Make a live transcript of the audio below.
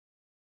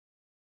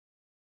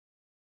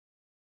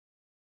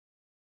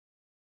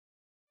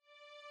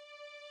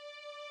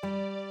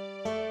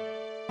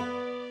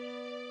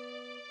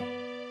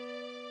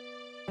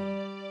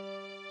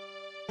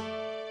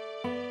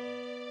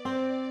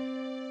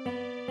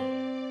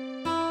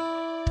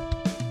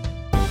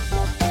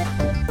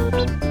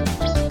You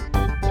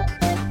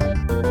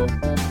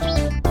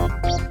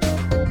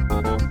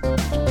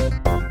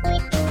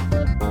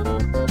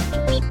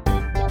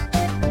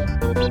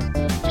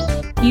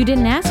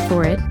didn't ask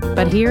for it,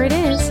 but here it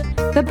is,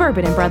 the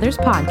Bourbon and Brothers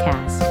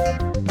Podcast.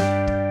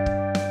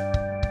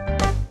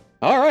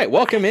 All right,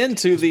 welcome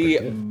into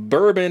the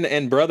Bourbon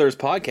and Brothers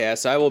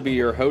Podcast. I will be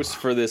your host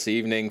for this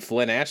evening,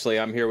 Flynn Ashley.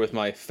 I'm here with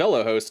my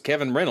fellow host,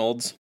 Kevin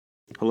Reynolds.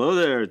 Hello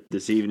there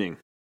this evening.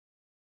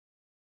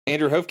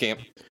 Andrew Hofkamp.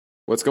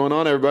 What's going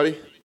on, everybody?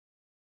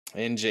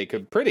 And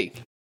Jacob Pretty.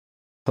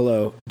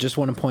 Hello. Just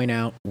want to point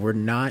out, we're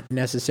not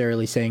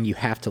necessarily saying you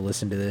have to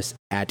listen to this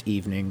at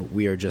evening.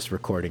 We are just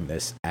recording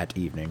this at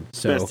evening.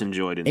 So best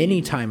enjoyed in any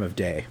evening. time of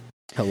day.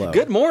 Hello.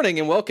 Good morning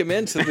and welcome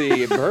into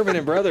the Bourbon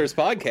and Brothers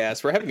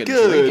Podcast. We're having a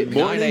Good drink at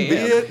 9 morning,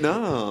 a.m.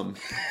 Vietnam.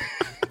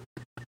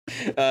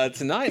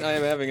 Tonight I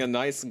am having a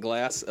nice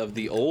glass of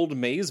the Old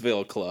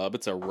Maysville Club.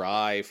 It's a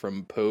rye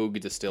from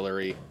Pogue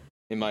Distillery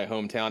in my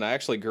hometown. I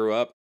actually grew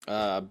up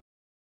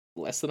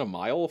less than a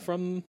mile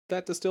from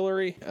that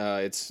distillery.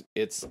 It's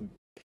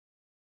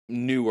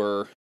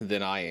newer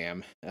than I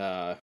am,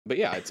 but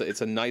yeah,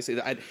 it's a nice. It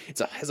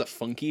has a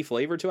funky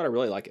flavor to it. I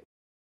really like it.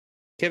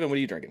 Kevin, what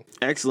are you drinking?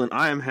 Excellent.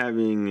 I am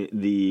having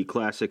the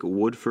classic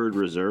Woodford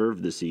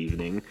Reserve this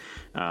evening.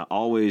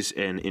 Always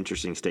an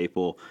interesting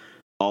staple.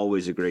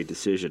 Always a great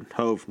decision.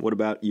 Hove, what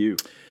about you?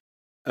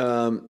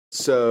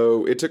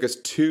 So it took us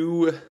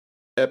 2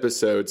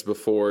 episodes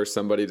before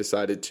somebody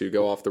decided to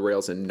go off the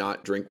rails and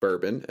not drink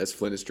bourbon, as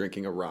Flynn is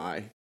drinking a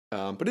rye.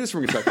 But it is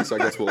from Kentucky, so I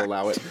guess we'll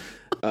allow it.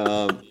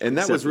 And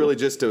that was really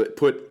just to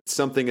put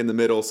something in the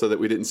middle so that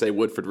we didn't say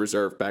Woodford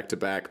Reserve back to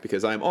back,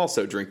 because I'm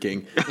also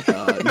drinking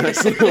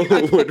nice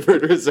little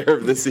Woodford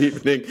Reserve this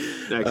evening.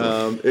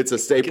 It's a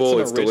staple.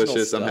 It's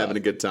delicious. Stuff. I'm having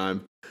a good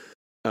time.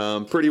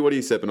 Pretty, what are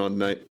you sipping on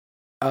tonight?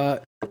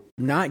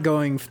 Not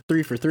going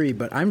 3 for 3,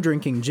 but I'm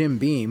drinking Jim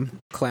Beam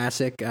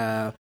Classic.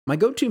 My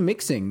go-to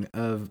mixing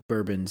of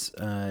bourbons.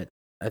 I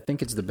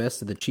think it's the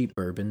best of the cheap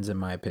bourbons, in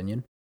my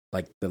opinion.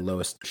 Like the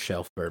lowest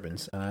shelf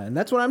bourbons. And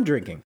that's what I'm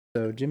drinking.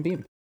 So, Jim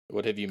Beam.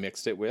 What have you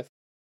mixed it with?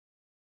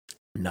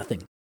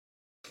 Nothing.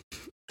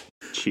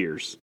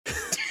 Cheers.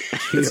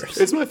 Cheers.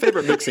 It's my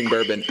favorite mixing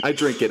bourbon. I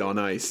drink it on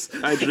ice.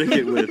 I drink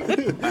it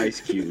with ice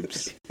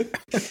cubes.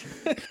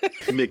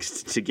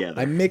 Mixed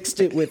together. I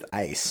mixed it with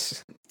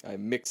ice. I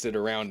mixed it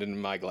around in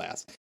my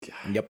glass.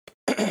 Yep.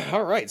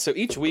 All right, so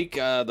each week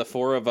the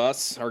 4 of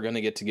us are going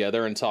to get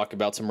together and talk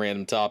about some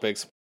random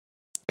topics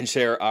and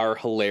share our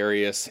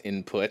hilarious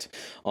input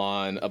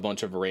on a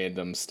bunch of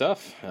random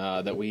stuff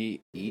that we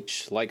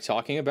each like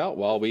talking about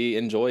while we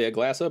enjoy a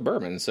glass of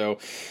bourbon. So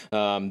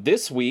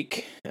this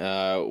week,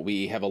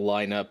 we have a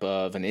lineup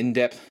of an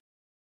in-depth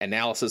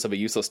analysis of a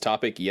useless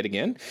topic yet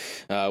again.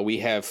 We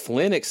have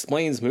Flynn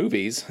Explains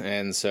Movies,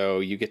 and so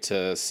you get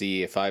to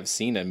see if I've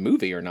seen a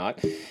movie or not.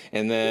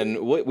 And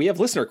then we have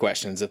listener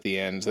questions at the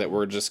end that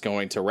we're just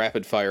going to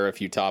rapid fire a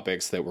few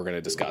topics that we're going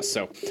to discuss.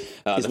 So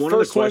is one of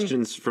the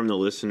questions from the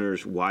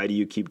listeners, why do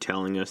you keep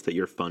telling us that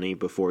you're funny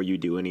before you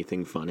do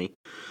anything funny?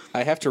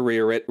 I have to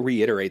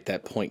reiterate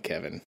that point,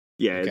 Kevin.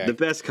 Yeah, okay. The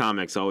best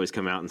comics always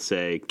come out and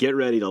say, get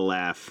ready to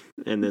laugh,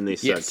 and then they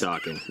start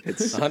talking.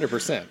 It's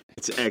 100%.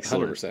 It's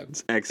excellent. 100%.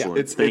 It's excellent.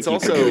 Yeah, it's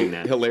also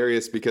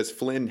hilarious because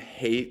Flynn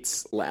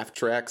hates laugh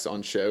tracks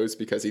on shows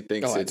because he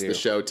thinks it's the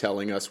show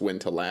telling us when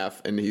to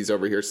laugh, and he's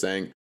over here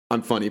saying,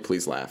 I'm funny,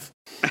 please laugh.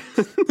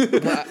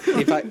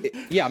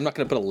 I'm not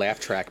going to put a laugh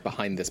track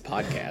behind this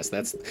podcast.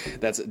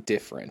 That's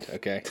different,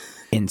 okay?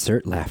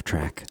 Insert laugh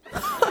track.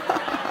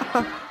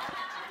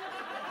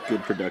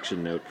 Good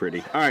production note,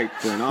 Pretty. All right,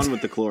 Flynn, on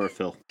with the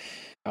chlorophyll.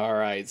 All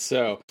right,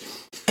 so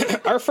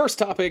our first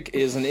topic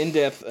is an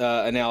in-depth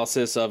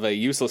analysis of a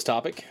useless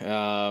topic,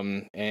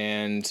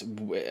 and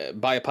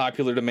by a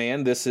popular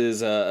demand, this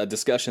is a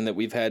discussion that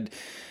we've had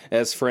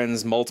as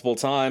friends multiple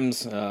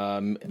times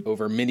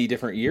over many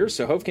different years.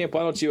 So, Hofkamp,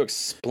 why don't you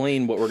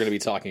explain what we're going to be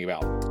talking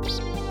about?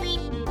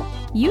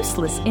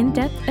 Useless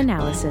in-depth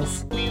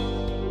analysis.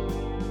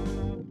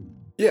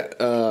 Yeah,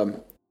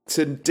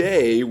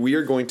 today, we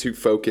are going to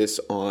focus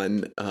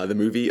on the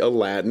movie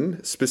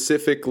Aladdin,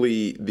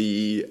 specifically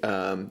the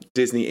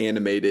Disney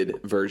animated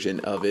version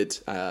of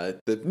it.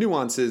 The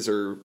nuances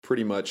are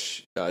pretty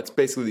much, it's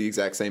basically the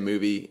exact same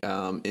movie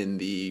in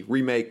the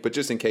remake, but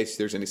just in case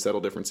there's any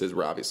subtle differences,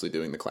 we're obviously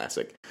doing the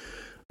classic.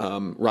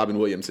 Robin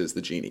Williams is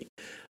the genie.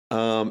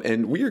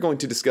 And we are going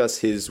to discuss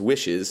his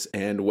wishes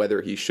and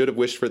whether he should have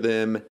wished for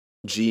them,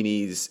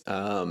 Genie's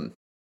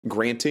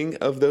granting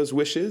of those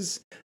wishes,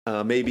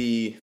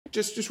 maybe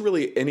just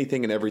really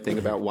anything and everything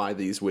about why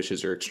these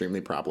wishes are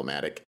extremely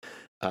problematic,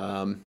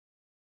 and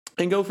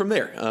go from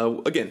there.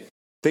 Again,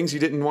 things you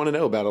didn't want to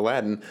know about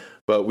Aladdin,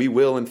 but we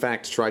will, in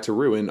fact, try to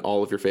ruin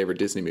all of your favorite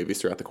Disney movies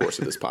throughout the course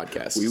of this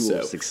podcast. We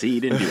will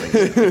succeed in doing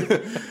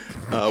it.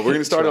 We're going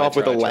to start off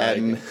with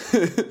Aladdin.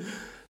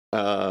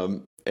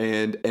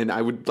 And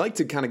I would like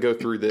to kind of go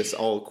through this.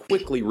 I'll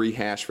quickly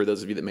rehash for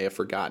those of you that may have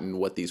forgotten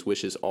what these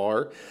wishes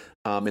are.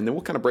 And then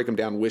we'll kind of break them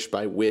down wish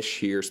by wish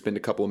here, spend a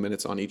couple of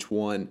minutes on each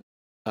one,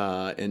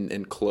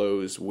 and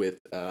close with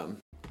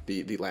the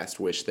the last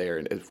wish there,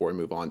 and before we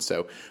move on.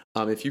 So,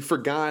 if you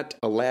forgot,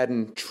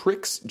 Aladdin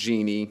tricks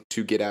Genie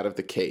to get out of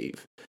the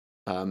cave.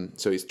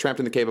 So he's trapped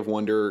in the Cave of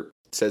Wonder.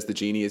 Says the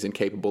genie is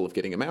incapable of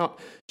getting him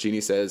out.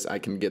 Genie says, "I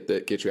can get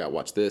you out.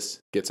 Watch this."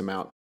 Gets him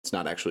out. It's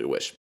not actually a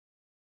wish.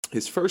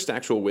 His first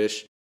actual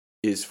wish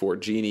is for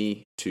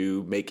Genie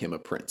to make him a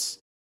prince.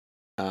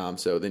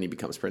 So then he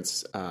becomes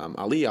Prince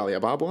Ali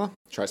Ababa,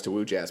 tries to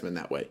woo Jasmine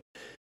that way.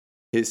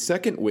 His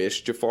second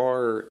wish,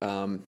 Jafar,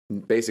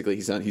 basically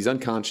he's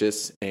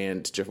unconscious,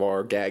 and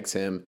Jafar gags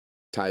him,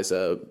 ties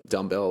a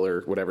dumbbell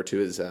or whatever to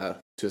his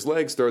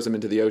legs, throws him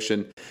into the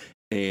ocean,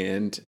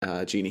 and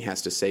Genie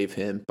has to save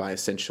him by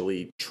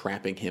essentially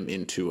trapping him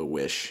into a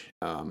wish.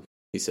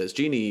 He says,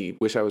 "Genie,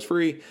 wish I was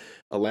free."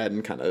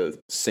 Aladdin kind of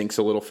sinks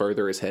a little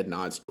further, his head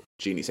nods,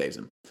 Genie saves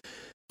him.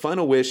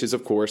 Final wish is,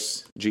 of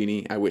course,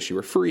 "Genie, I wish you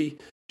were free."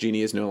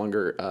 Genie is no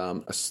longer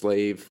a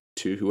slave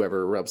to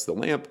whoever rubs the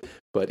lamp,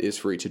 but is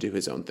free to do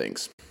his own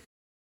things.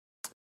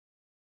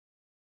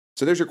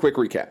 So there's your quick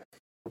recap.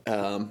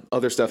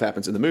 Other stuff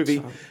happens in the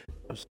movie.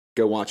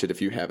 Go watch it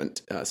if you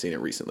haven't seen it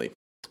recently.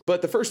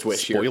 But the first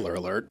wish Spoiler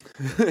alert.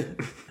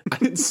 I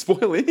didn't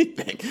spoil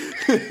anything.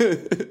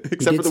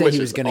 Except for the wishes. He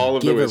was going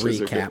to give a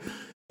recap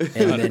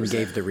and then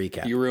gave the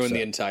recap. You ruined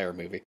the entire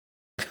movie.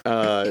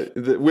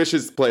 The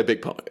wishes play a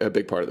big part of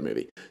the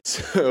movie.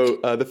 So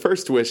the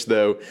first wish,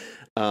 though,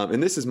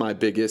 and this is my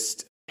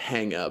biggest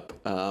hang-up,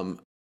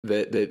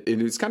 that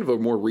it's kind of a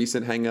more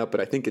recent hang-up,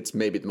 but I think it's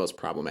maybe the most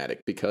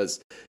problematic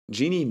because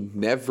Genie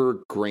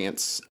never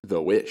grants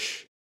the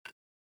wish.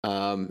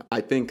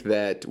 I think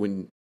that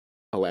when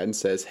Aladdin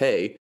says,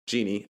 "Hey,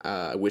 Genie,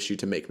 I wish you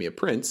to make me a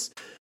prince,"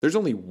 there's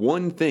only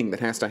one thing that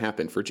has to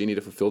happen for Genie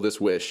to fulfill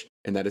this wish,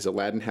 and that is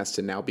Aladdin has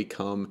to now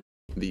become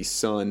the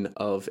son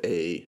of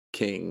a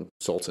king,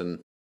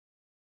 sultan,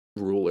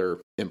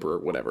 ruler, emperor,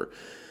 whatever.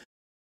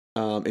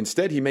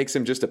 Instead, he makes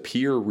him just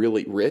appear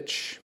really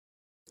rich,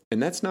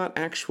 and that's not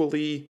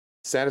actually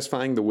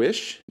satisfying the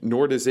wish,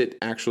 nor does it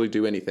actually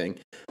do anything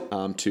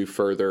to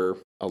further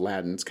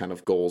Aladdin's kind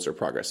of goals or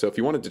progress. So if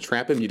you wanted to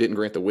trap him, you didn't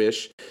grant the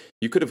wish.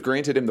 You could have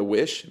granted him the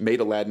wish, made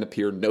Aladdin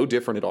appear no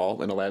different at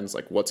all, and Aladdin's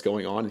like, "What's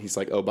going on?" And he's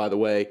like, "Oh, by the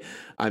way,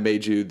 I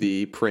made you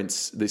the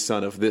prince, the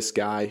son of this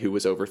guy who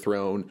was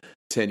overthrown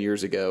 10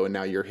 years ago, and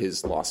now you're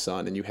his lost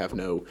son, and you have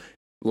no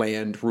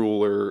land,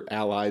 ruler,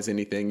 allies,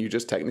 anything. You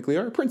just technically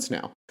are a prince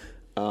now."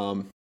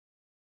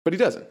 But he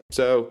doesn't.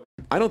 So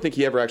I don't think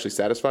he ever actually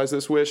satisfies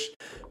this wish,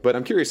 but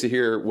I'm curious to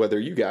hear whether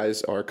you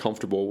guys are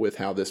comfortable with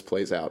how this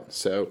plays out.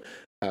 So,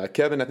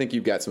 Kevin, I think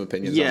you've got some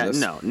opinions on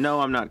this.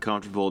 No, I'm not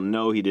comfortable.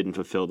 No, he didn't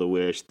fulfill the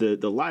wish. The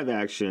live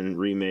action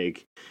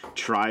remake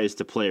tries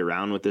to play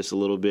around with this a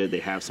little bit. They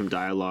have some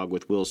dialogue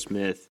with Will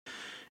Smith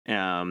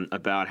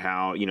about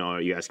how,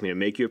 are you asking me to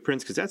make you a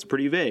prince? Because that's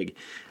pretty vague.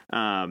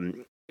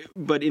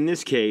 But in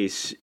this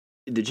case,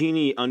 the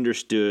genie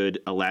understood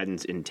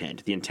Aladdin's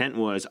intent. The intent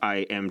was, I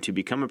am to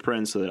become a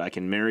prince so that I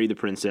can marry the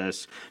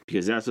princess,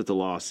 because that's what the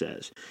law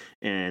says.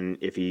 And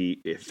if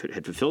it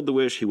had fulfilled the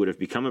wish, he would have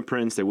become a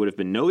prince. There would have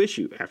been no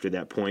issue after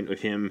that point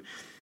with him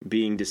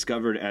being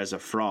discovered as a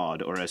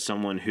fraud or as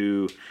someone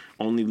who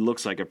only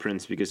looks like a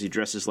prince because he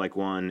dresses like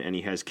one and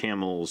he has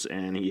camels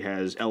and he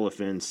has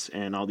elephants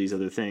and all these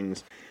other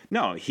things.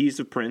 No, he's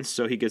a prince,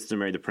 so he gets to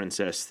marry the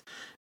princess.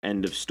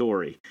 End of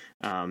story.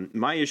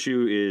 My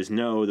issue is,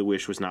 no, the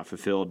wish was not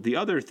fulfilled. The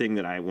other thing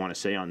that I want to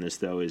say on this,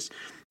 though, is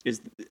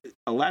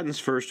Aladdin's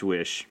first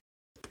wish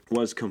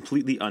was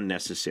completely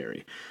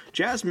unnecessary.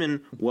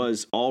 Jasmine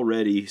was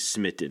already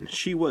smitten.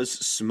 She was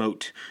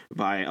smote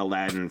by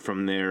Aladdin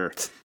from their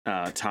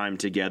time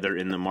together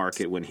in the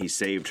market when he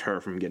saved her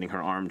from getting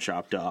her arm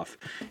chopped off,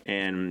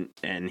 and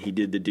he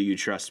did the "Do you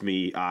trust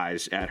me"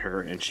 eyes at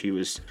her, and she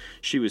was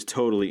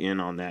totally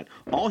in on that.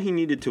 All he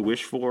needed to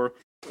wish for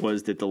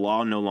was that the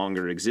law no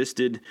longer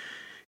existed,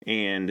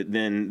 and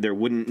then there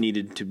wouldn't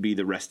needed to be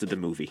the rest of the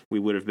movie. We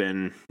would have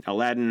been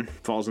Aladdin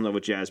falls in love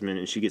with Jasmine,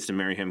 and she gets to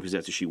marry him because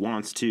that's what she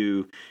wants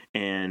to,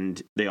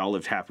 and they all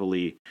lived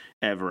happily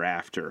ever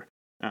after.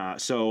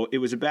 So it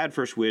was a bad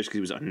first wish because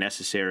it was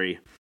unnecessary.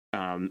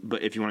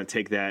 But if you want to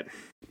take that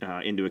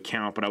into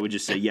account, but I would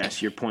just say,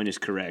 yes, your point is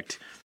correct.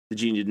 The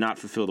genie did not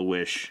fulfill the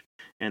wish,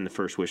 and the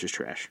first wish is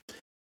trash.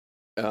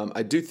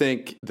 I do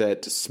think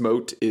that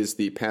smote is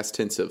the past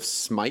tense of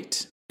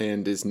smite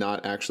and is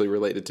not actually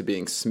related to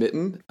being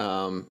smitten.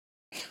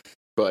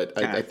 But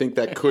I think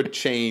that could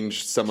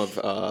change some of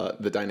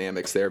the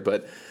dynamics there.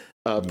 But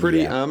I'm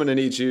going to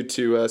need you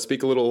to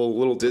speak a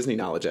little Disney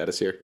knowledge at us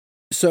here.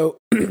 So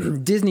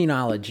Disney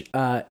knowledge,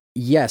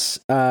 yes.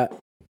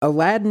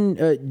 Aladdin,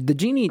 the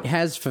genie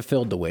has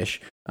fulfilled the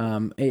wish.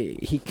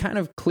 He kind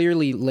of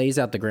clearly lays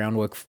out the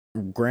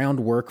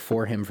groundwork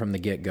for him from the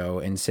get-go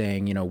and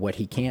saying, what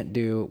he can't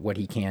do, what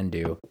he can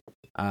do.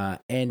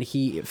 And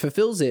he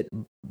fulfills it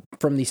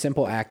from the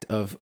simple act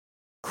of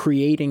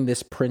creating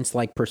this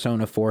prince-like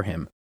persona for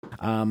him.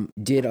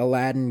 Did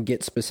Aladdin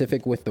get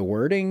specific with the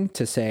wording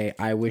to say,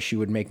 I wish you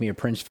would make me a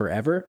prince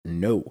forever?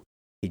 No.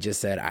 He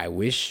just said, I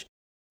wish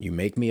you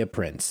make me a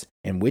prince.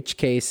 In which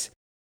case,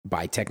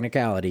 by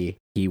technicality,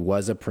 he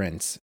was a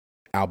prince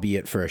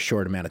albeit for a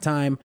short amount of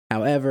time.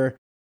 However,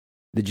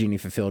 the genie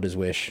fulfilled his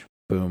wish.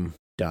 Boom,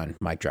 done.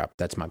 Mic drop.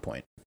 That's my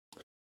point.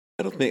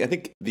 I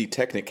think the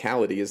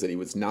technicality is that he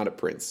was not a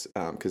prince,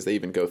 because they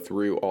even go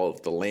through all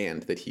of the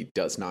land that he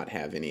does not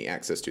have any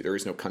access to. There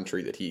is no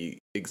country that he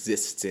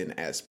exists in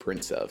as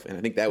prince of, and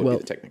I think that would be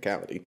the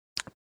technicality.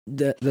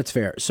 That's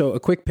fair. So a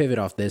quick pivot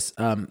off this.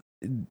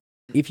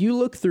 If you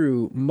look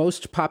through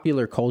most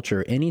popular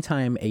culture,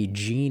 anytime a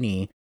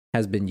genie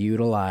has been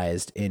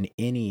utilized in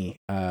any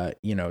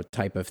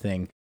type of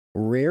thing,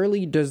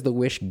 rarely does the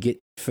wish get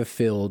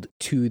fulfilled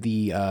to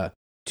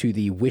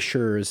the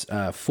wisher's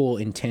full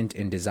intent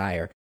and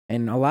desire.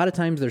 And a lot of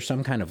times there's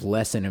some kind of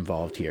lesson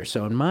involved here.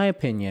 So in my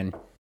opinion,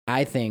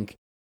 I think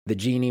the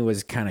genie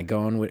was kind of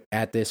going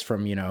at this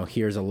from,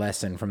 here's a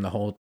lesson from the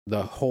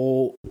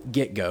whole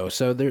get-go.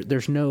 So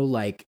there's no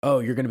like, oh,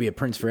 you're going to be a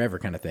prince forever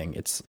kind of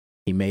thing.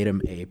 He made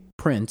him a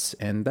prince,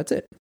 and that's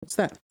it. It's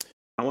that.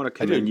 I want to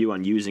commend you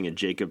on using a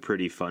Jacob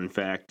Pretty fun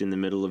fact in the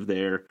middle of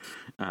there,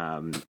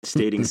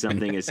 stating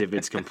something as if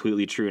it's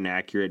completely true and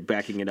accurate,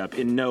 backing it up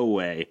in no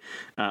way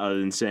other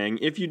than saying,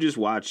 if you just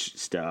watch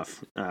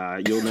stuff,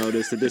 you'll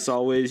notice that this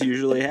always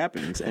usually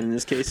happens, and in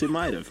this case it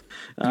might have.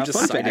 You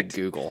just cited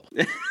Google.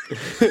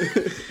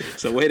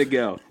 So way to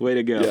go.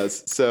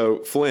 Yes. So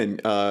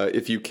Flynn,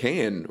 if you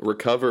can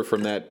recover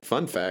from that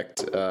fun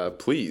fact,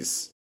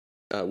 please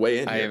weigh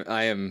in.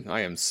 I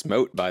am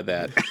smote by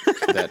that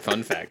that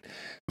fun fact.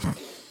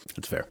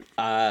 That's fair.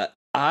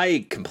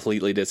 I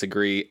completely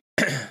disagree.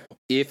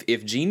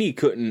 If Genie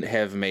couldn't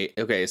have made,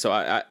 okay, so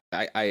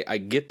I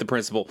get the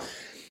principle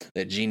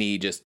that Genie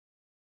just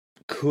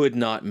could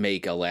not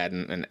make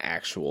Aladdin an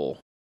actual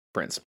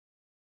prince.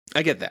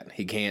 I get that.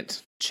 He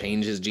can't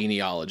change his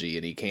genealogy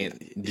and he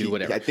can't do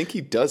whatever. I think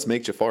he does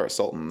make Jafar a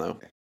sultan, though.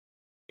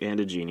 And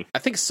a genie. I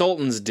think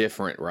sultan's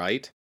different,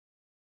 right?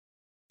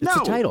 It's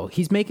a title.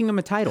 He's making him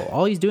a title.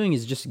 All he's doing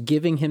is just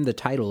giving him the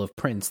title of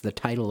prince, the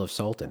title of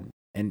sultan,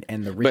 and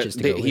the riches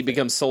to go with he it.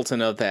 becomes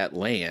sultan of that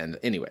land.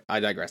 Anyway,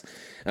 I digress.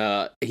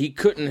 He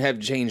couldn't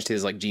have changed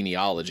his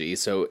genealogy,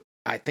 so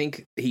I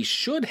think he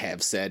should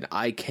have said,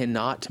 I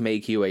cannot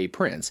make you a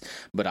prince,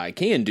 but I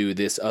can do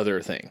this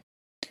other thing.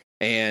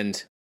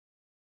 And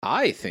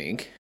I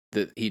think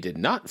that he did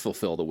not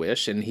fulfill the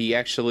wish, and he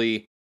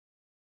actually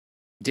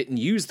didn't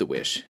use the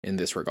wish in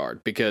this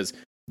regard, because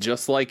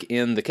just like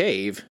in the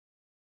cave,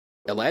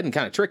 Aladdin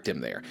kind of tricked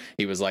him there.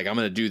 He was like, I'm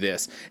going to do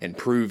this and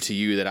prove to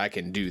you that I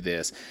can do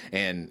this.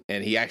 And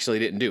he actually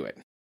didn't do it.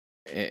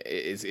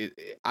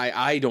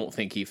 I don't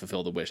think he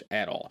fulfilled the wish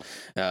at all,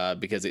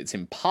 because it's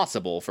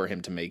impossible for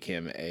him to make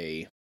him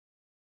a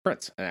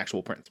prince, an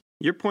actual prince.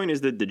 Your point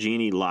is that the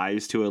genie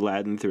lies to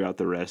Aladdin throughout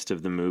the rest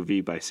of the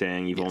movie by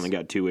saying you've only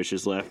got 2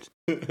 wishes left.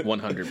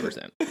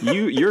 100%.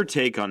 Your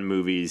take on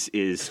movies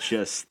is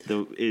just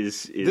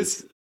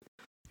this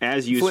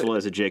as useful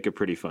as a Jacob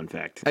Pretty fun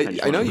fact.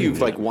 I know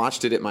you've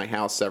watched it at my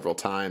house several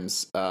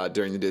times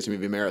during the Disney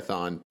movie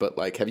marathon,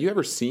 but have you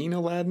ever seen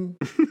Aladdin?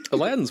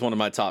 Aladdin's one of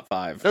my top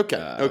 5.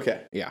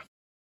 Okay. Yeah.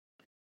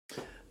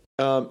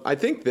 I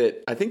think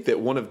that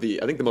one of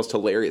the most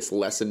hilarious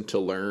lesson to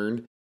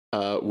learn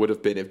would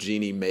have been if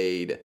Genie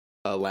made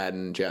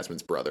Aladdin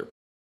Jasmine's brother.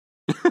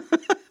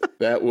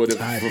 That would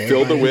have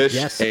fulfilled the wish,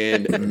 yes.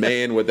 And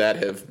man, would that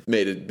have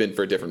been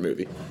for a different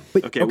movie.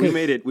 Okay, we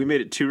made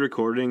it 2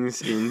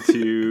 recordings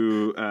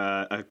into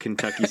a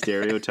Kentucky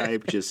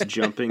stereotype, just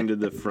jumping to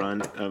the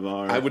front of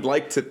our. I would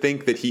like to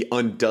think that he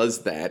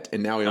undoes that,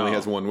 and now he only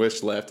has 1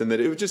 wish left, and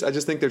that I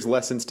just think there's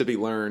lessons to be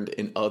learned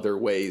in other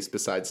ways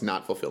besides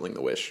not fulfilling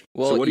the wish.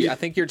 Well, so I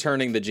think you're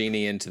turning the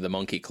genie into the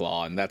monkey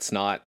claw, and that's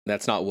not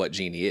what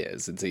Genie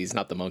is. He's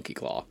not the monkey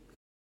claw.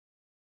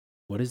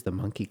 What is the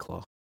monkey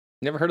claw?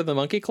 Never heard of the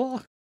monkey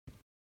claw?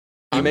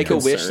 You make a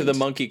wish to the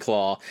monkey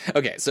claw.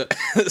 Okay, so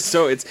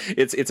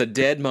it's a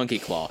dead monkey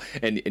claw,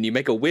 and you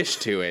make a wish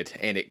to it,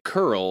 and it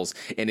curls,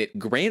 and it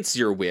grants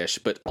your wish,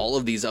 but all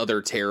of these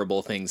other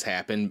terrible things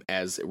happen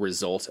as a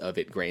result of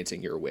it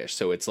granting your wish.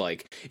 So it's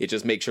it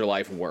just makes your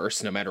life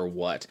worse no matter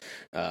what.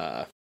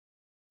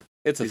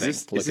 It's a thing.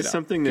 Is this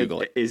something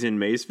that is in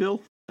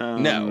Maysville?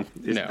 No.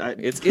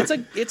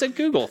 It's a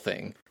Google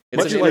thing.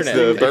 It's much like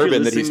the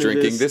bourbon that he's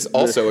drinking, this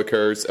also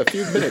occurs a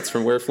few minutes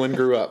from where Flynn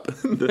grew up.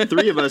 The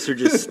 3 of us are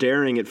just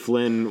staring at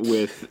Flynn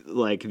with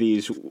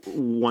these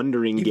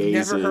wondering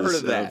gazes. Never heard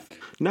of that?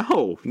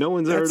 No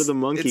one's heard of the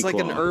monkey claw. It's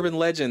like an urban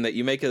legend that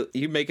you make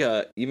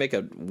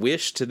a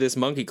wish to this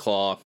monkey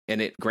claw,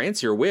 and it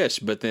grants your wish,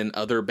 but then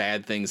other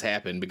bad things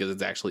happen because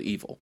it's actually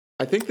evil.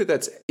 I think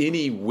that's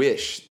any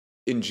wish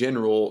in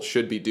general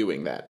should be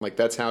doing that.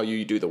 That's how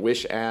you do the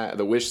wish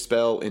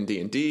spell in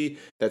D&D.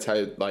 That's how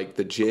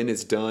the djinn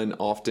is done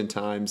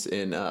oftentimes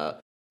in The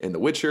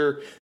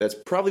Witcher. That's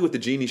probably what the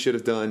genie should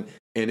have done,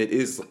 and it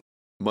is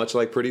much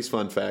like Pretty's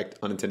fun fact,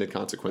 unintended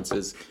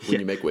consequences when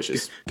you make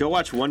wishes. Go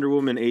watch Wonder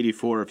Woman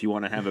 84 if you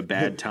want to have a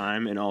bad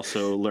time and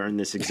also learn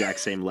this exact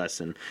same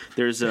lesson.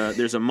 There's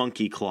a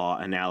monkey claw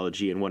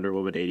analogy in Wonder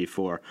Woman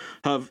 84.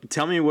 Huv,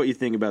 tell me what you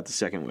think about the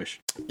second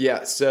wish.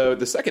 Yeah, so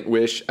the second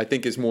wish I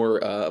think is more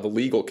of a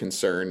legal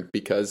concern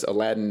because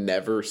Aladdin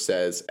never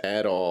says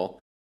at all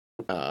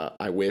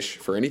I wish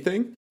for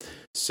anything.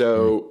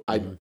 So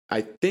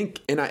I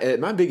think,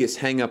 and my biggest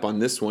hang up on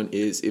this one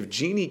is if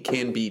Genie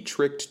can be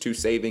tricked to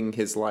saving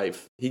his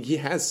life, he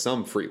has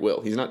some free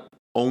will. He's not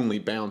only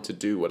bound to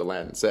do what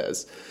Aladdin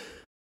says.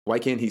 Why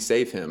can't he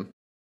save him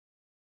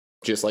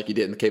just like he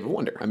did in the Cave of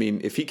Wonder? I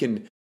mean, if he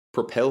can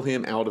propel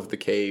him out of the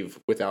cave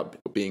without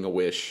being a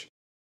wish,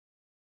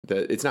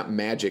 it's not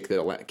magic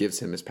that gives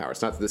him his power.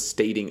 It's not the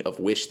stating of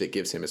wish that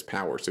gives him his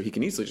power. So he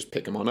can easily just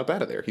pick him on up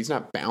out of there. He's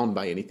not bound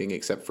by anything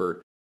except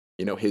for,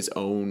 his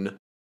own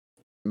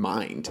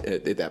mind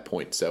at that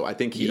point. So I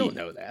think You don't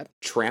know that.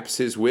 traps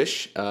his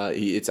wish. I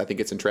think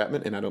it's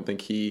entrapment, and I don't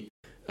think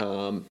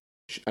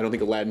I don't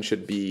think Aladdin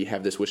should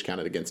have this wish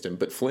counted against him.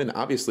 But Flynn,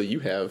 obviously you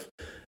have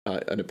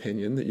an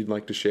opinion that you'd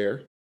like to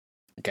share.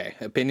 Okay,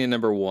 opinion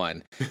number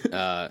 1.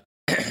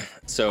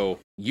 So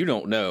you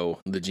don't know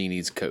the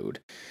Genie's code.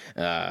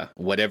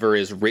 Whatever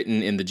is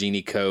written in the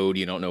Genie code,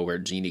 you don't know where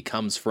Genie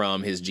comes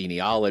from, his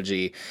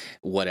genealogy,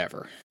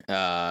 whatever.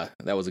 That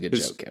was a good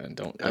joke, Kevin.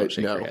 Don't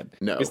shake your head.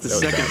 No, it's the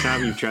second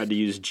time you've tried to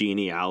use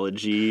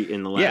genealogy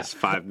in the last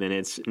 5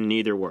 minutes.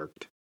 Neither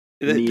worked.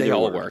 They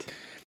all work.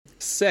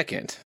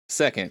 Second,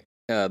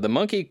 The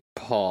Monkey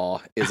Paw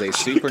is a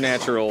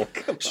supernatural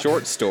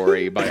short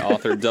story by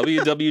author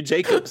W.W.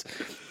 Jacobs,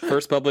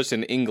 first published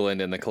in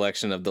England in the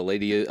collection of The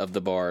Lady of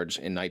the Barge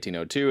in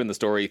 1902. In the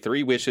story,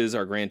 3 wishes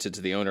are granted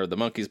to the owner of the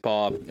monkey's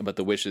paw, but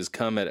the wishes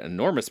come at an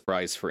enormous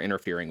price for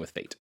interfering with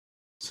fate.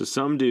 So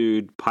some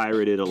dude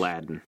pirated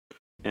Aladdin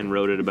and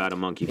wrote it about a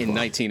monkey paw. In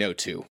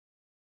 1902.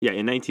 Yeah,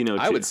 in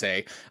 1902.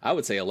 I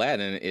would say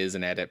Aladdin is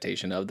an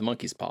adaptation of The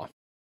Monkey's Paw.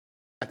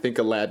 I think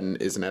Aladdin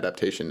is an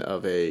adaptation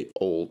of a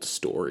old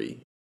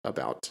story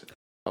about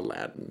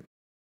Aladdin.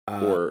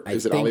 Or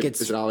is it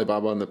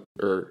Alibaba on the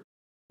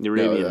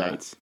Arabian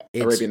Nights?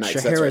 It's Arabian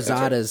Nights.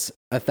 Scheherazada's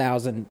A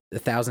Thousand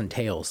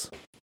Tales.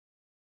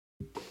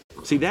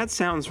 See, that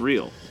sounds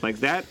real.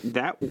 Like that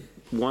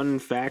one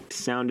fact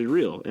sounded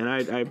real, and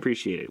I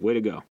appreciate it. Way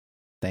to go.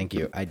 Thank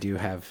you. I do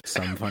have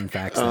some fun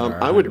facts that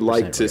are I would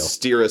like to real.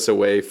 steer us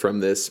away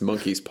from this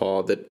monkey's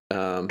paw that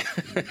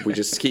we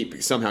just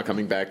keep somehow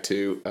coming back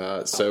to.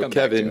 So,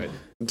 Kevin,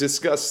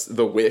 discuss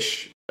the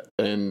wish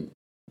and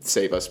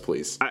save us,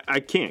 please. I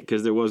can't,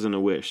 because there wasn't a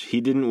wish. He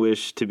didn't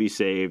wish to be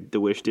saved. The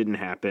wish didn't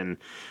happen.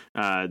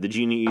 The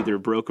Genie either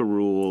broke a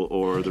rule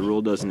or the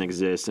rule doesn't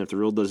exist. And if the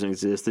rule doesn't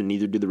exist, then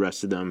neither do the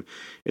rest of them.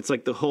 It's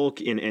like the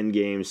Hulk in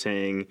Endgame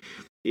saying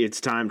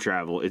it's time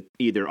travel.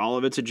 Either all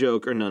of it's a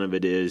joke or none of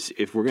it is.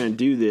 If we're going to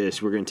do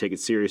this, we're going to take it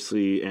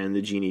seriously, and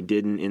the Genie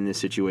didn't in this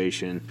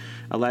situation.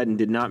 Aladdin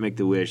did not make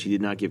the wish. He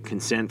did not give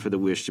consent for the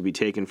wish to be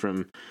taken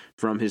from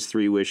his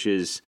 3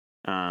 wishes.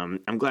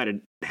 I'm glad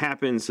it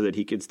happened so that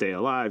he could stay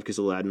alive, because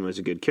Aladdin was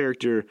a good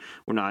character.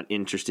 We're not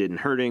interested in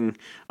hurting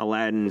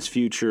Aladdin's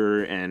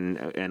future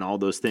and all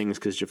those things,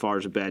 because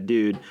Jafar's a bad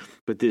dude,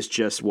 but this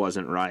just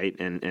wasn't right,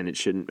 and it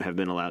shouldn't have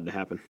been allowed to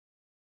happen.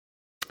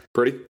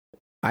 Pretty?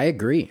 I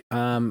agree.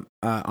 On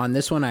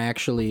this one, I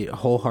actually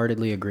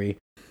wholeheartedly agree.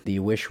 The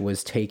wish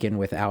was taken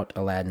without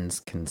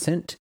Aladdin's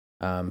consent.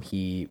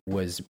 He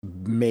was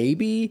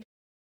maybe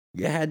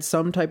had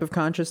some type of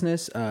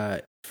consciousness.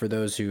 For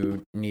those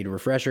who need a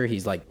refresher,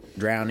 he's like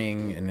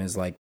drowning and is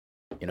like,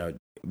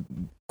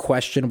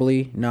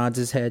 questionably nods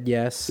his head.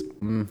 Yes.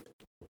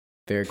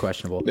 Very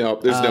questionable. No,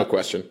 there's no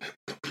question.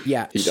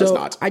 Yeah. He does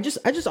not. I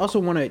just also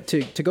want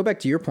to go back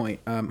to your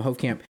point,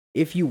 Hovkamp.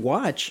 If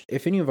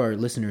any of our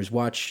listeners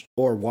watched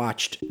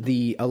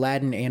the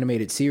Aladdin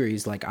animated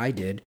series like I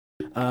did,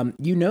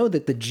 you know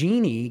that the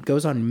Genie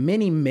goes on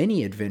many,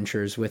 many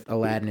adventures with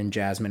Aladdin and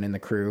Jasmine and the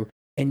crew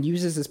and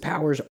uses his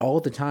powers all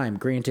the time.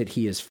 Granted,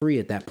 he is free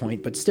at that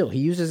point, but still, he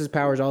uses his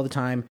powers all the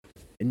time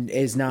and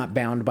is not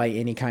bound by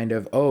any kind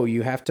of,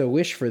 you have to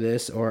wish for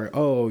this, or,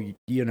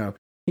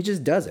 he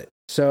just does it.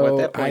 So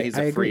at that point, he's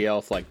a free agree.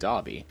 elf like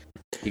Dobby.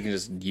 He can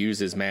just use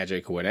his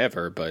magic,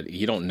 whatever, but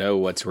you don't know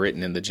what's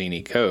written in the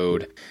Genie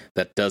code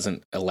that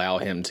doesn't allow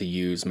him to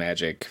use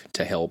magic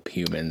to help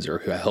humans or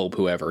help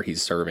whoever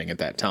he's serving at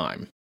that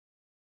time.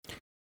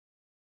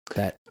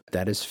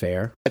 That is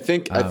fair. I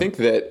think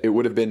that it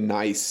would have been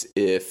nice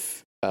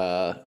if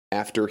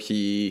after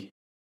he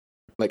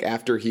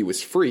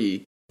was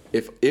free,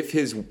 if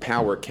his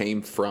power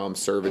came from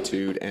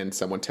servitude and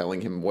someone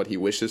telling him what he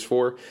wishes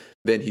for,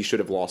 then he should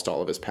have lost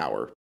all of his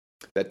power.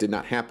 That did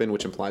not happen,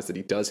 which implies that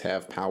he does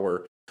have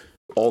power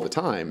all the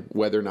time,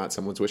 whether or not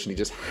someone's wishing. He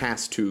just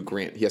has to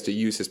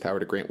use his power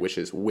to grant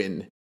wishes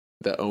when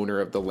the owner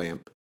of the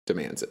lamp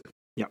demands it.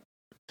 Yep.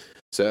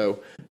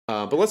 So,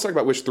 but let's talk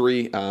about wish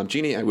 3.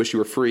 Genie, I wish you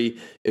were free.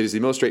 It is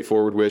the most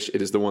straightforward wish.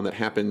 It is the one that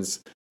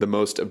happens the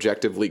most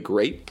objectively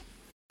great.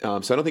 So I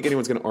don't think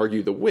anyone's going to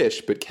argue the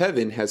wish, but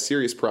Kevin has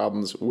serious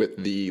problems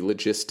with the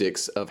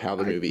logistics of how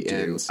the movie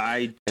ends.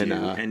 I do,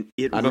 and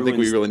it I don't think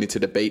we really need to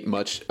debate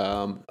much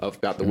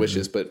about the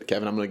wishes, but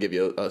Kevin, I'm going to give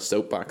you a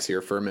soapbox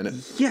here for a minute.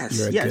 Yes,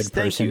 You're a good thank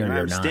person you. or And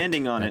you're I'm not.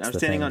 standing on it. That's I'm the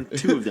standing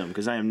thing. on 2 of them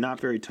because I am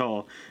not very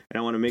tall, and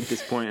I want to make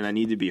this point, and I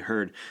need to be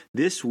heard.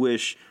 This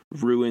wish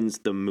ruins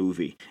the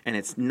movie. And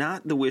it's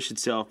not the wish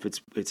itself,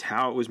 it's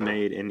how it was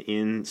made and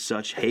in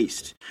such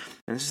haste.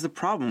 And this is the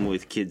problem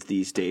with kids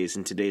these days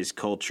in today's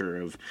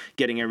culture of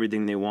getting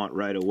everything they want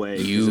right away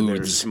because of their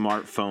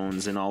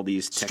smartphones and all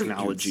these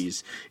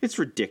technologies. It's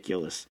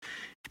ridiculous.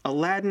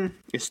 Aladdin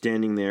is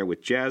standing there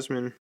with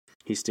Jasmine.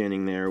 He's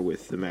standing there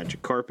with the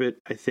magic carpet,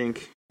 I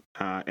think.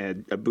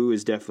 And Abu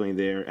is definitely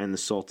there, and the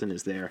Sultan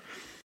is there.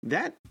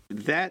 That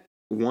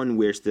one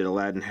wish that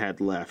Aladdin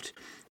had left,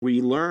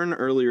 we learn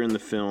earlier in the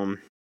film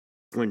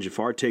when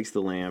Jafar takes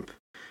the lamp,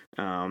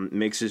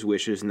 makes his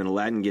wishes, and then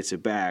Aladdin gets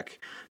it back,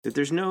 that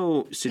there's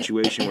no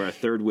situation where a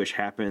third wish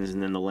happens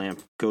and then the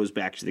lamp goes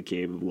back to the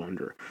Cave of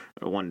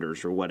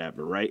Wonders or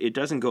whatever, right? It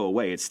doesn't go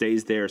away. It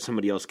stays there.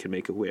 Somebody else can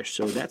make a wish.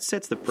 So that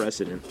sets the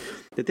precedent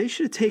that they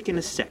should have taken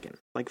a second,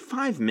 like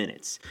 5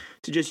 minutes,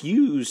 to just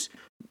use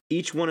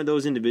each one of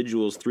those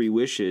individuals' 3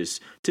 wishes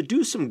to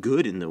do some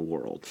good in the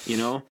world, you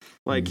know?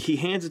 Like, he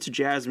hands it to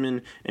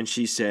Jasmine, and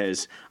she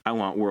says, I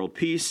want world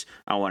peace,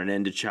 I want an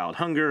end to child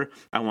hunger,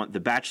 I want The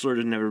Bachelor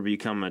to never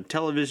become a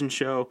television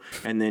show,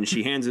 and then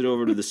she hands it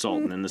over to the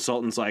Sultan, and the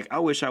Sultan's like, I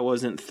wish I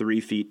wasn't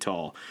 3 feet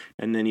tall.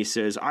 And then he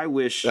says, I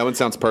wish... That one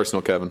sounds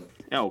personal, Kevin.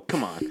 Oh,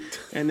 come on.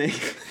 And then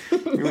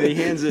when he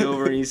hands it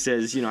over and he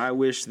says, you know, I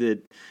wish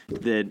that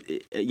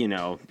you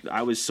know,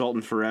 I was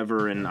Sultan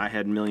forever and I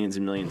had millions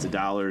and millions of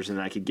dollars and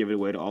I could give it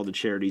away to all the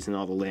charities and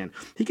all the land.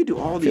 He could do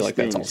all these things. I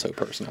feel like that's also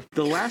personal.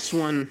 The last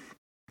one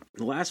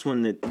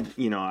that,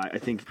 you know, I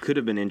think could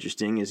have been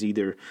interesting is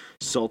either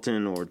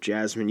Sultan or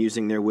Jasmine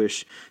using their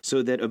wish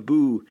so that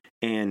Abu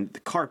and the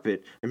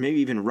carpet, or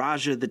maybe even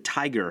Raja the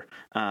tiger,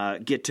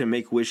 get to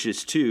make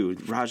wishes too.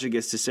 Raja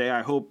gets to say,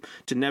 I hope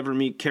to never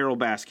meet Carol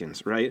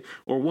Baskins, right?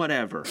 Or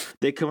whatever.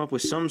 They come up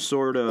with some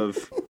sort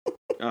of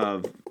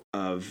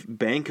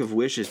bank of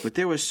wishes, but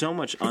there was so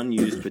much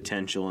unused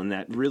potential in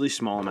that really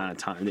small amount of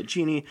time that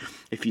Genie,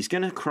 if he's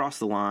going to cross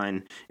the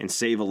line and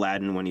save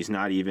Aladdin when he's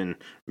not even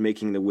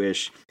making the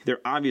wish,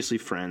 they're obviously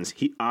friends.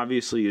 He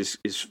obviously is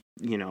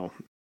you know,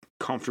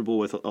 comfortable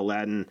with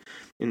Aladdin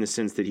in the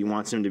sense that he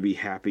wants him to be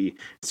happy.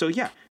 So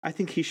yeah, I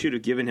think he should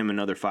have given him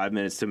another 5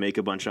 minutes to make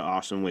a bunch of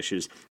awesome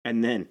wishes,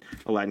 and then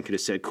Aladdin could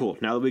have said, cool,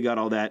 now that we got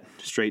all that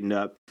straightened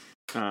up,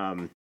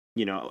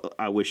 you know,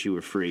 I wish you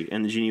were free.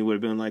 And the Genie would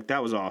have been like,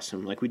 that was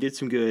awesome. Like, we did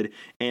some good,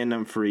 and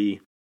I'm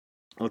free.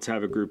 Let's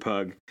have a group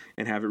hug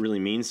and have it really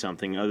mean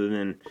something other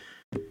than,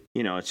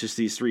 you know, it's just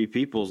these 3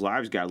 people's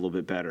lives got a little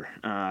bit better.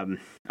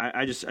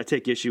 I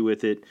take issue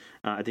with it.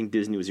 I think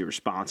Disney was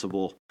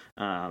irresponsible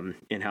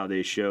in how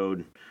they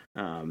showed,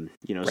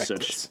 you know,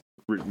 such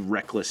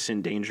reckless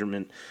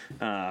endangerment,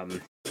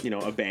 you know,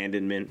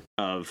 abandonment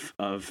of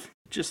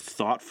just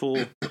thoughtful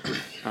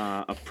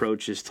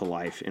approaches to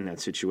life in that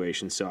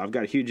situation. So I've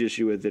got a huge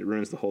issue with it. It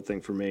ruins the whole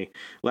thing for me.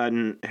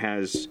 Aladdin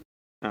has,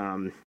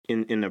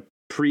 in a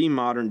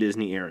pre-modern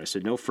Disney era, so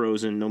no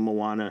Frozen, no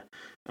Moana,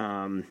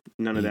 none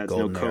of that,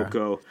 no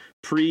Coco,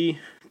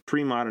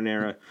 pre-modern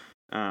era,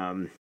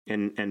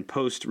 and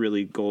post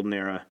really golden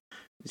era,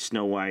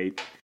 Snow White,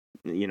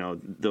 you know,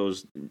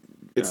 those.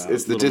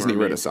 It's the Disney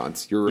Mermaid.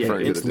 Renaissance. You're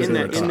referring to the Disney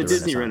Renaissance. In the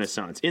Disney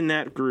Renaissance. In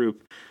that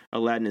group,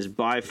 Aladdin is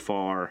by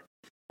far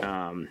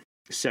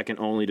second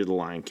only to The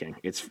Lion King.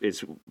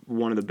 It's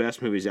one of the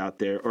best movies out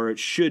there, or it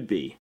should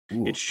be.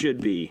 Ooh. It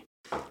should be.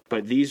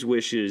 But these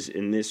wishes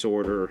in this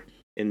order,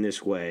 in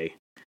this way,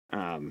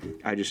 I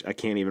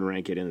can't even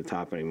rank it in the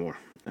top anymore.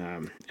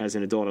 As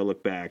an adult, I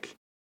look back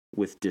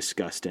with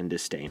disgust and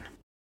disdain.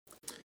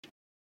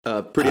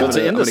 To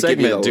end the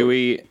segment, do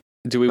we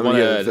want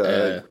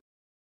to?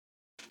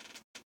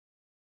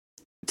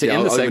 To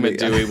end the segment,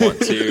 do we want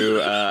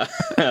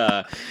to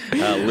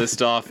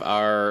list off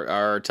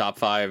our top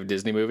 5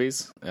 Disney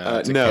movies?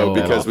 No,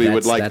 because we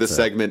would like the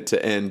segment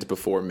to end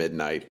before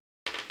midnight.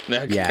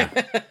 Okay. Yeah,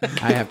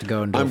 I have to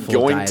go and do I'm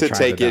going to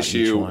take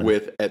issue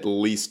with at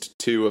least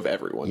 2 of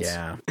everyone's.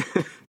 Yeah.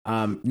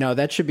 No,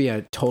 that should be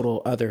a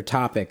total other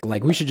topic.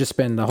 Like, we should just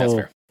spend the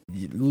whole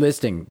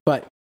listing.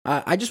 But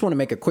I just want to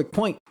make a quick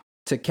point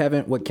to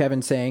Kevin, what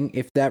Kevin's saying.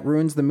 If that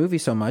ruins the movie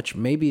so much,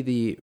 maybe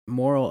the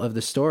moral of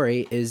the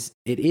story is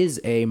it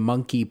is a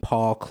monkey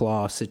paw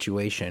claw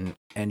situation,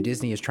 and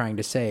Disney is trying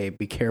to say,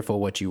 be careful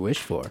what you wish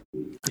for.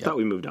 I thought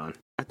we moved on.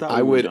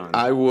 I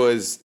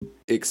was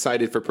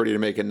excited for Pretty to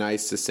make a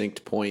nice,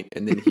 succinct point,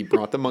 and then he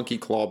brought the monkey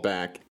claw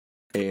back,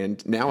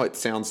 and now it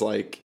sounds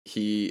like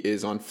he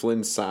is on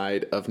Flynn's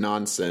side of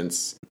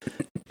nonsense,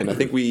 and I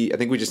think we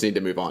just need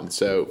to move on.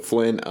 So,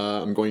 Flynn,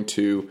 I'm going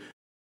to,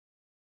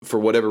 for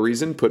whatever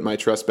reason, put my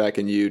trust back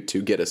in you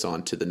to get us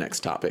on to the next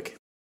topic.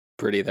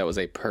 Pretty, that was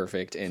a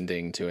perfect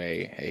ending to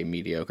a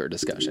mediocre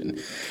discussion.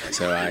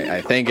 So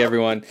I thank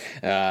everyone.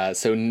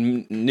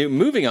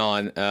 Moving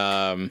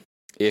on.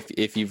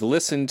 If you've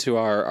listened to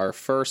our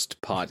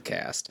first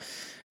podcast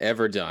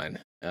ever done,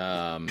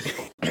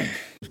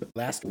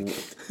 last week.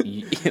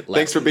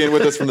 Thanks for being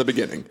with us from the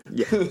beginning.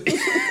 Yeah.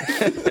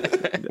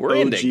 We're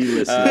ending.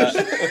 This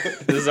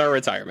is our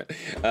retirement.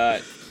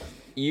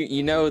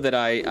 You know that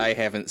I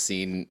haven't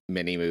seen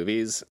many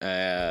movies.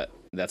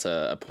 That's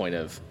a point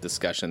of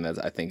discussion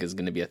that I think is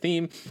going to be a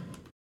theme.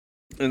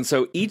 And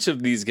so each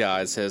of these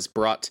guys has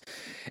brought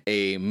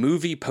a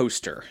movie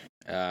poster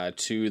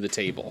to the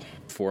table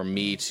for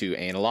me to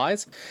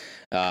analyze.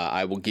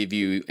 I will give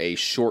you a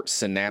short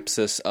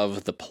synopsis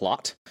of the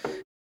plot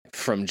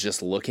from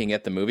just looking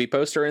at the movie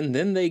poster, and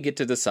then they get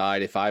to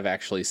decide if I've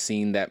actually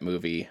seen that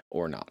movie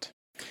or not.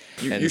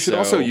 You should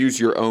also use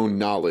your own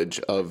knowledge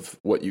of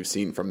what you've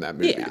seen from that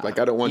movie. Yeah, like,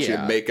 I don't want you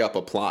to make up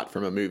a plot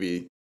from a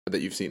movie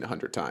that you've seen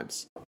 100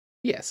 times.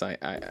 Yes,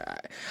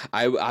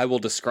 I will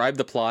describe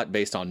the plot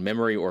based on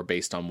memory or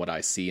based on what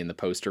I see in the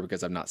poster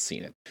because I've not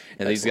seen it.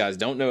 And these guys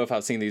don't know if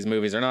I've seen these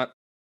movies or not.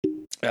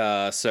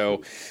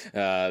 So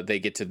they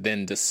get to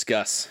then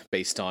discuss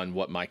based on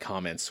what my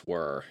comments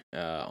were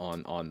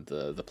on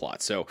the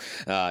plot. So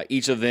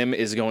each of them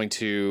is going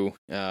to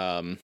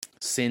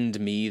send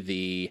me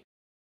the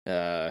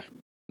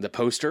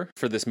poster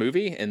for this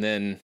movie and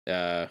then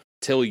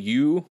tell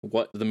you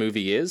what the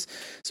movie is.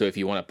 So if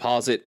you want to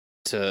pause it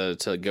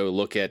to go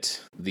look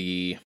at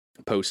the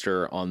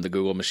poster on the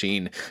Google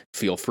machine,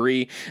 feel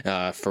free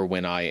for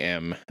when I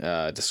am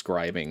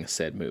describing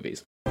said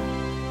movies.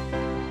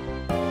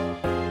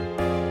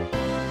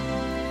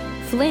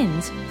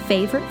 Flynn's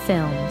favorite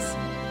films.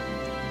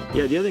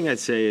 Yeah, the other thing I'd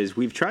say is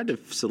we've tried to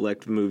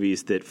select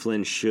movies that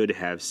Flynn should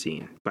have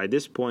seen. By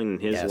this point in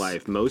his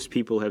life, most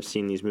people have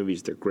seen these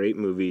movies. They're great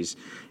movies,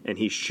 and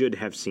he should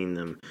have seen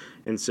them.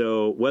 And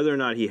so whether or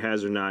not he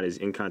has or not is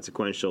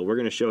inconsequential. We're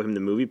going to show him the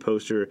movie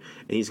poster,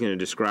 and he's going to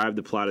describe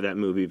the plot of that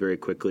movie very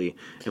quickly,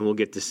 and we'll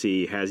get to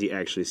see has he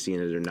actually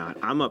seen it or not.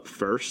 I'm up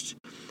first.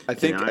 I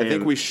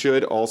think we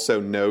should also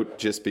note,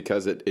 just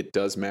because it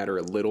does matter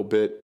a little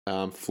bit,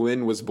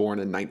 Flynn was born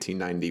in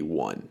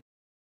 1991.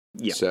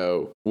 Yeah.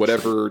 So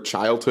whatever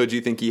childhood you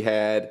think he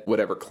had,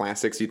 whatever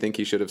classics you think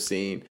he should have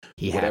seen,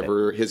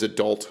 whatever his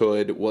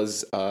adulthood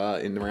was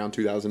in around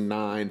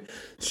 2009.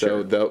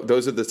 So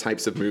those are the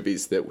types of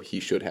movies that he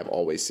should have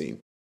always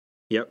seen.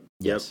 Yep.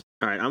 All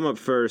right, I'm up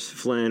first.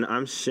 Flynn,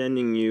 I'm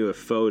sending you a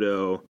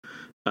photo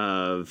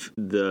of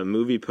the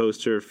movie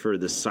poster for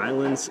The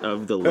Silence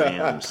of the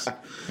Lambs.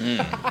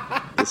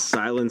 The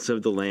Silence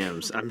of the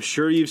Lambs. I'm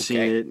sure you've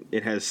seen it.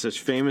 It has such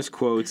famous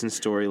quotes and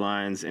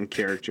storylines and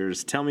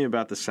characters. Tell me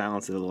about The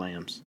Silence of the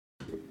Lambs.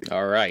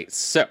 All right.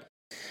 So,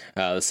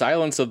 The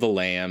Silence of the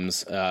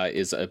Lambs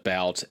is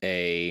about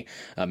a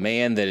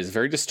man that is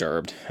very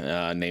disturbed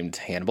named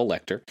Hannibal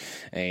Lecter,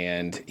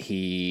 and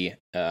he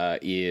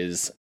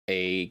is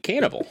a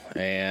cannibal,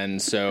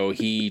 and so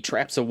he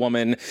traps a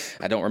woman.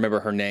 I don't remember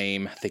her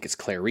name. I think it's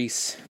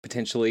Clarice,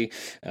 potentially.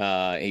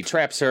 He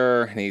traps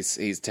her, and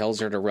he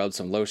tells her to rub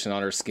some lotion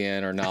on her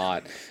skin or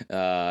not.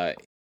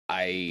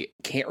 I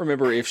can't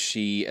remember if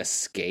she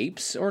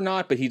escapes or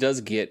not, but he does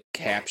get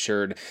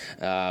captured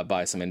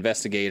by some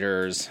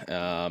investigators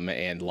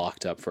and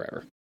locked up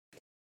forever.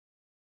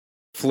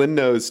 Flynn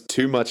knows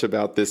too much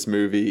about this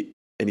movie,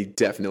 and he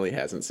definitely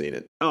hasn't seen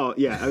it. Oh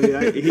yeah,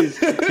 I mean,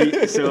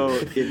 so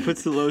it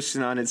puts the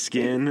lotion on its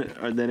skin,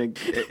 or then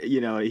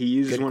he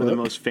uses one of the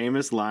most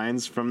famous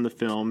lines from the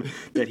film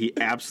that he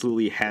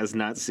absolutely has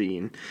not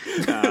seen.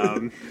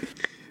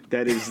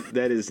 That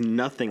is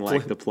nothing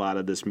like the plot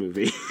of this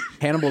movie.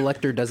 Hannibal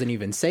Lecter doesn't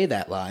even say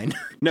that line.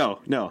 No,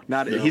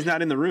 he's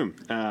not in the room.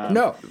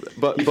 No,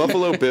 but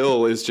Buffalo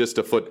Bill is just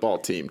a football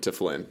team to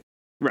Flynn.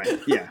 Right,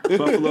 yeah.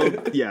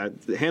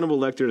 Hannibal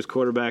Lecter is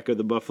quarterback of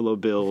the Buffalo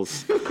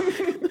Bills,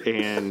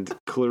 and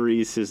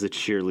Clarice is a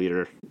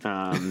cheerleader.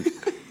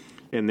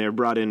 And they're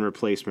brought in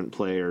replacement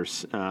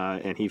players,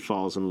 and he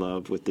falls in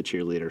love with the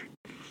cheerleader.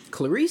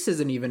 Clarice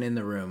isn't even in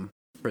the room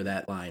for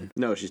that line.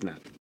 No, she's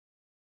not.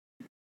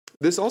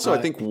 This also,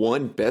 I think,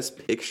 won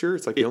Best Picture.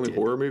 It's like the only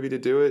horror movie to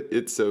do it.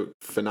 It's a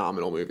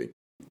phenomenal movie.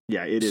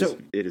 Yeah, it is.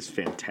 It is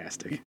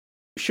fantastic.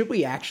 Should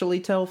we actually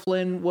tell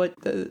Flynn what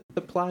the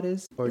plot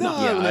is? Or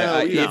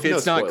if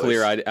it's not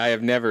clear, I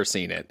have never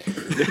seen it.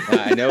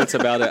 I know it's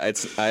about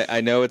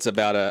I know it's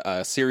about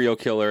a serial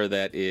killer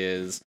that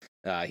is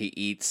he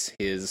eats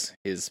his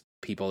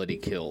people that he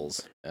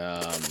kills. No,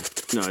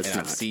 it's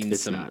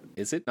not. Not.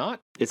 Is it not?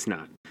 It's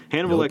not.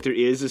 Hannibal Lecter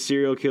is a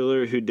serial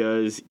killer who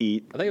does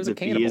eat. I think it was a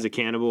cannibal. He is a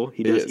cannibal.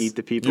 He does eat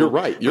the people. You're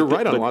right. You're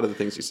right on a lot of the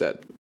things you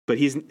said. But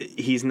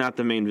he's not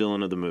the main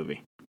villain of the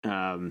movie.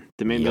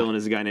 The main villain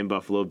is a guy named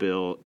Buffalo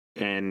Bill,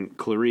 and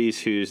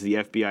Clarice, who's the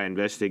FBI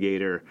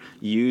investigator,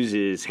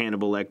 uses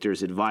Hannibal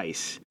Lecter's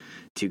advice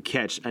to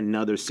catch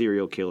another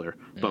serial killer,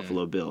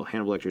 Buffalo Bill.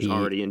 Hannibal Lecter's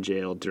already in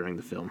jail during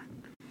the film.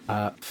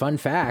 Fun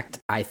fact,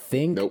 I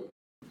think... Nope.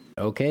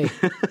 Okay.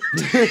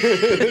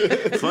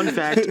 Fun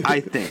fact,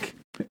 I think.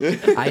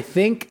 I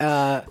think...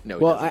 I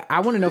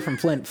want to know from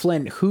Flynn.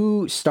 Flynn,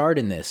 who starred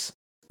in this?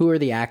 Who are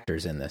the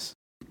actors in this?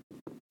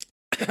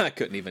 I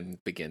couldn't even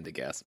begin to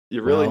guess.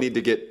 You really need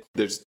to get...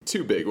 There's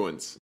two big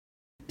ones.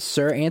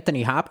 Sir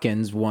Anthony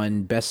Hopkins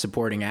won Best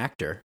Supporting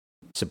Actor.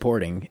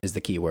 Supporting is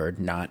the key word,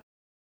 not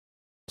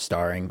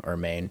starring or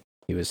main.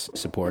 He was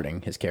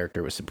supporting. His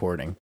character was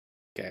supporting.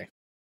 Okay.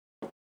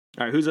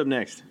 All right, who's up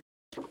next?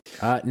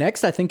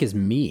 Next, I think, is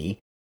me.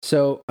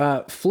 So,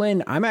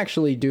 Flynn, I'm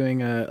actually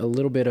doing a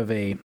little bit of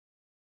a...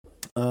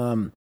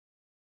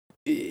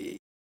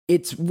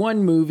 It's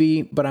one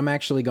movie, but I'm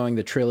actually going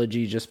the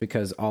trilogy just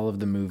because all of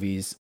the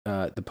movies,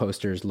 the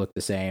posters look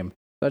the same.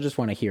 So I just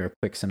want to hear a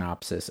quick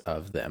synopsis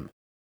of them.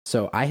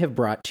 So I have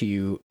brought to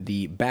you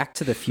the Back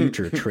to the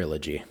Future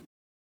trilogy.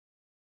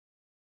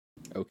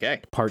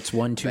 Okay. Parts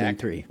 1, 2, and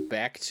 3.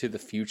 Back to the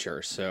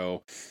Future.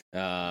 So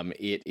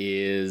it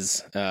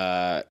is...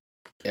 I'll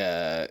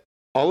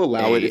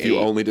allow it if you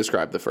only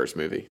describe the first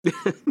movie.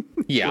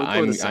 Yeah,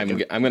 I'm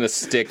going to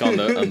stick on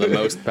the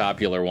most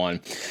popular one.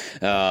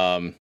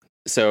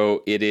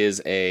 So it is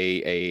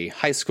a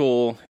high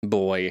school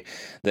boy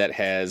that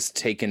has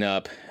taken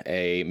up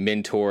a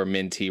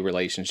mentor-mentee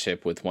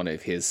relationship with one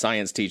of his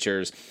science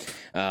teachers,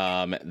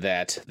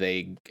 that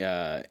they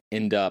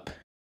end up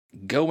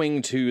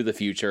going to the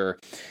future,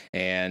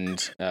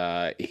 and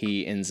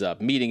he ends up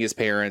meeting his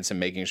parents and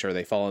making sure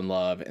they fall in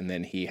love, and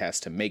then he has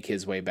to make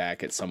his way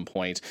back at some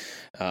point.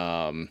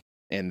 And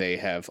they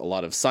have a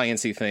lot of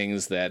sciencey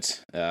things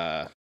that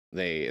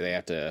they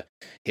have to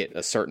hit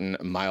a certain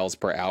miles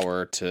per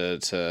hour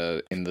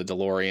to in the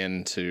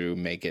DeLorean to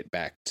make it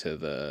back to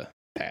the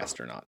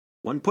past or not.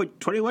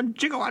 1.21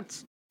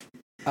 gigawatts.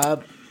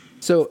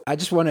 So I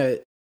just want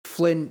to,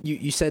 Flynn,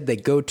 you said they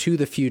go to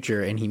the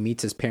future and he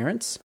meets his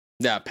parents?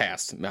 Yeah,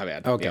 past. My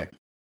bad. Okay. Yep.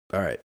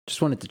 All right.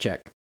 Just wanted to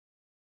check.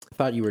 I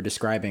thought you were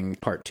describing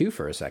part 2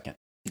 for a second.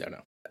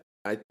 No.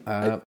 I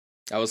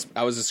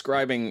was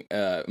describing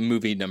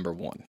movie number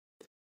 1.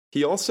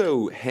 He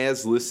also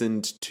has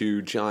listened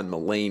to John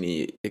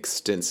Mulaney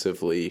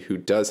extensively, who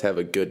does have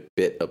a good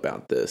bit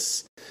about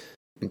this.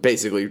 And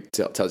basically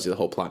tells you the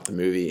whole plot of the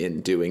movie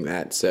in doing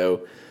that.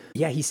 So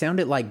yeah, he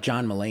sounded like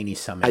John Mulaney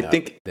summing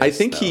I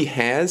think he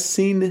has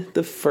seen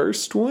the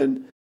first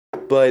one,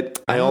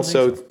 but I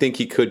also think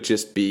he could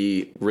just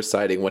be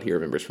reciting what he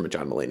remembers from a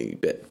John Mulaney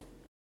bit.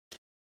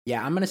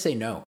 Yeah, I'm going to say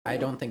no. I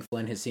don't think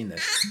Flynn has seen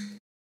this.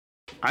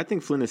 I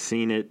think Flynn has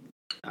seen it.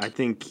 I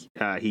think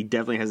he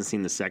definitely hasn't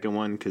seen the second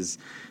one, because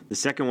the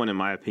second one, in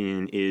my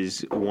opinion,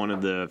 is one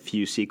of the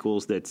few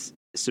sequels that's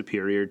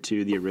superior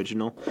to the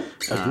original.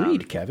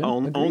 Agreed,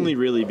 Kevin. Only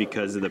really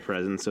because of the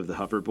presence of the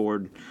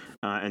hoverboard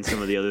and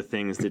some of the other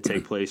things that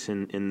take place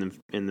in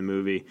the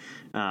movie.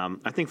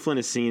 I think Flynn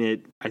has seen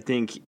it. I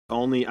think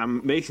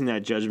I'm making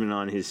that judgment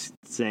on his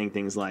saying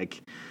things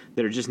like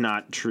that are just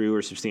not true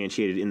or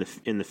substantiated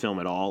in the film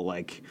at all.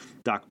 Like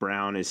Doc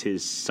Brown is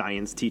his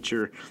science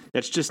teacher.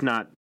 That's just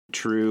not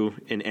true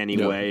in any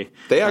way.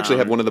 They actually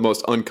have one of the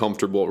most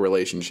uncomfortable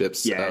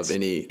relationships of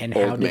any and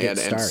old man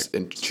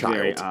and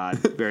child.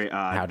 Very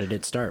odd. How did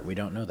it start? We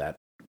don't know that.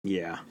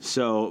 Yeah.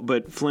 So,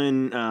 but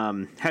Flynn,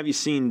 have you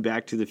seen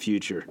Back to the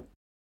Future?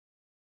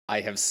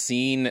 I have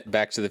seen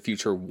Back to the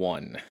Future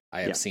 1.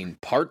 I have seen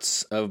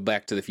parts of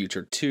Back to the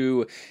Future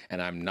 2,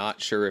 and I'm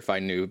not sure if I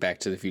knew Back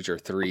to the Future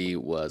 3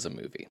 was a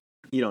movie.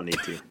 You don't need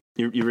to.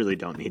 You really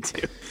don't need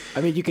to.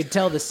 I mean, you could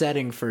tell the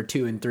setting for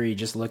 2 and 3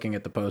 just looking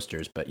at the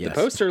posters, but yes.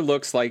 The poster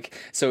looks like...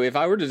 So if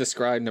I were to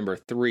describe number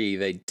 3,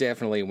 they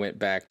definitely went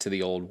back to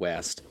the Old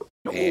West.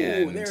 Oh,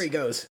 there he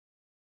goes.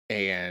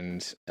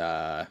 And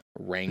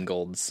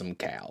wrangled some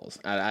cows.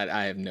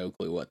 I have no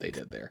clue what they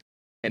did there.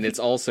 And it's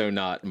also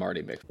not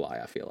Marty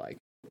McFly, I feel like.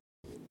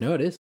 No,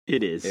 it is.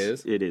 It is.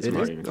 It is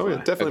Marty McFly. Oh, yeah,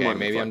 definitely okay, Marty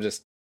maybe McFly. I'm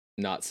just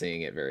not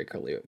seeing it very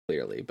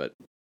clearly, but...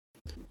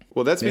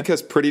 Well, that's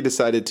because Pretty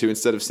decided to,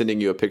 instead of sending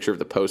you a picture of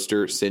the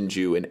poster, send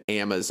you an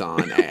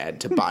Amazon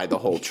ad to buy the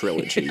whole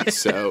trilogy.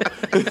 So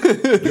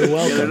You're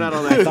welcome. They're not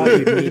all that. I thought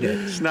you'd need it.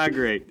 It's not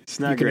great. It's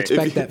You not can great.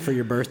 expect that for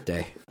your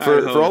birthday.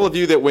 for all of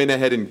you that went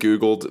ahead and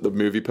Googled the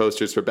movie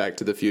posters for Back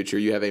to the Future,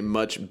 you have a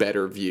much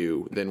better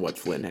view than what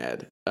Flynn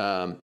had.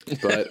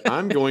 But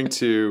I'm going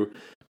to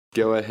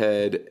go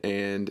ahead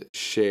and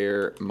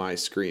share my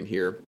screen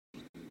here.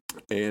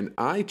 And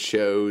I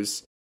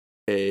chose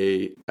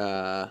a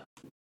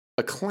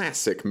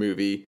classic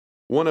movie,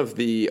 one of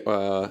the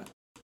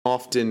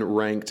often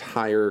ranked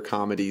higher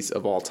comedies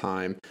of all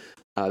time.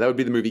 That would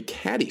be the movie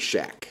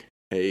Caddyshack,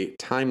 a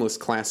timeless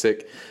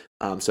classic.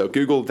 So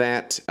Google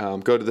that,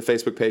 go to the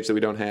Facebook page that we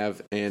don't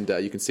have, and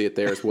you can see it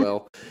there as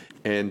well.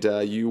 And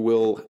you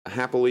will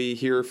happily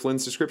hear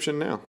Flynn's description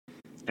now.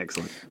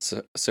 Excellent.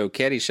 So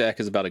Caddyshack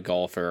is about a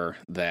golfer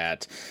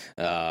that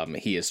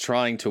he is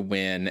trying to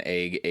win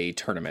a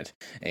tournament,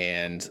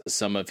 and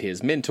some of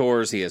his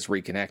mentors he has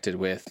reconnected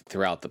with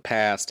throughout the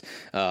past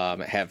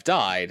have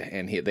died,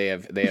 and they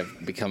have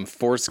become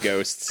force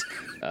ghosts.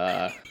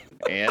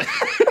 And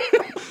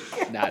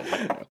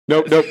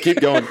Nope.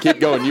 Keep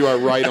going. You are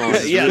right on.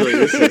 Yeah. Really,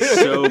 this is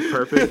so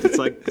perfect. It's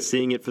like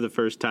seeing it for the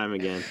first time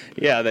again.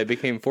 Yeah, they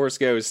became force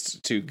ghosts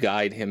to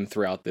guide him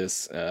throughout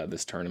this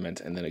tournament,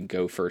 and then a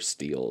gopher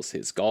steals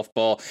his golf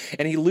ball,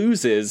 and he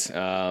loses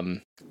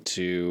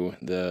to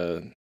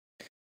the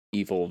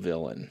evil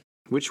villain.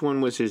 Which one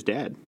was his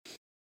dad?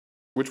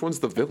 Which one's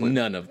the villain?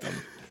 None of them.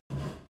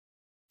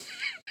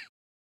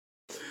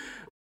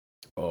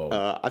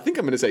 I think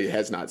I'm going to say he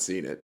has not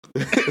seen it.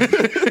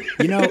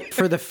 You know,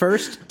 for the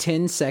first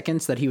 10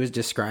 seconds that he was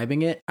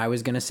describing it, I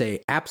was going to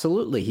say,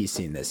 absolutely, he's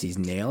seen this. He's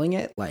nailing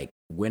it, like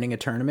winning a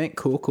tournament.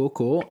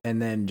 Cool.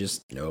 And then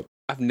just, nope.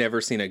 I've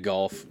never seen a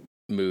golf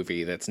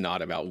movie that's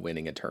not about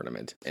winning a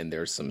tournament, and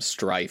there's some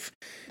strife,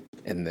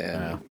 and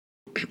then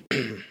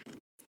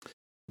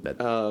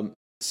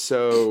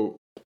so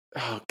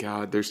oh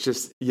god, there's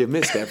just you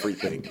missed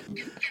everything.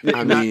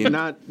 I mean,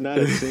 not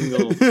a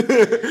single.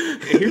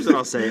 Here's what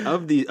I'll say: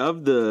 of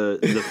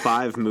the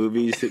 5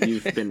 movies that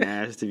you've been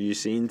asked, have you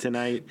seen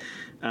tonight?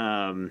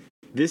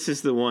 This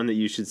is the one that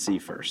you should see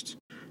first.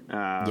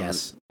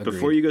 Yes, agreed.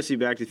 Before you go see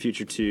Back to the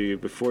Future 2,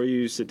 before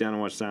you sit down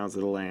and watch Silence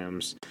of the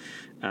Lambs,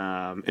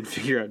 and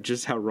figure out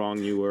just how wrong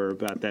you were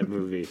about that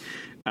movie,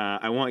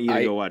 I want you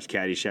to go watch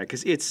Caddyshack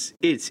because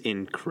it's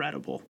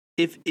incredible.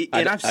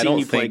 I've seen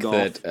you play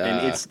golf,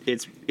 and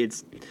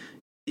it's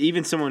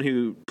even someone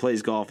who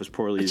plays golf as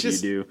poorly as you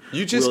do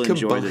will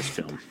enjoy this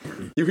film.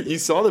 You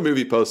saw the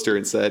movie poster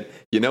and said,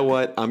 you know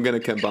what? I'm going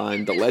to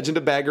combine The Legend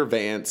of Bagger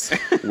Vance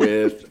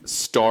with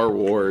Star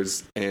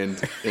Wars, and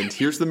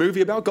here's the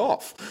movie about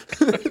golf.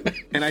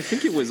 And I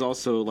think it was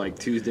also like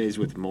Tuesdays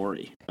with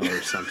Maury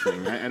or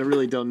something. I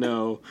really don't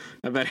know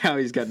about how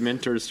he's got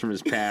mentors from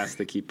his past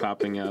that keep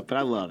popping up, but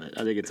I love it.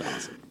 I think it's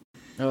awesome.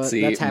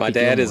 See, my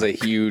dad is a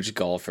huge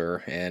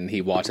golfer, and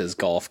he watches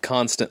golf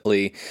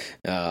constantly.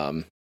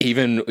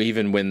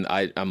 Even when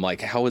I'm like,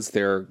 how is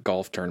there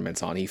golf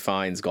tournaments on? He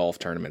finds golf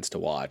tournaments to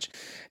watch.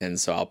 And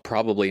so I'll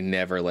probably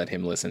never let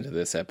him listen to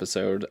this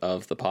episode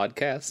of the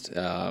podcast,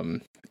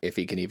 if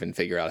he can even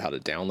figure out how to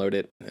download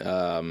it,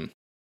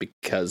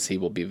 because he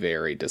will be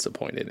very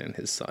disappointed in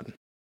his son.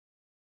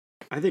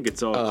 I think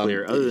it's all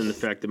clear, other than the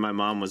fact that my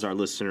mom was our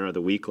listener of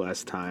the week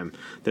last time,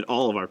 that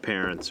all of our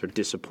parents are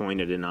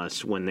disappointed in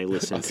us when they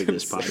listen to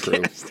this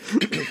podcast.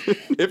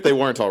 If they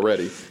weren't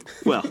already.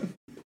 Well...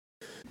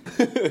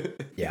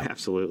 Yeah,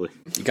 absolutely.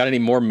 You got any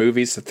more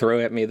movies to throw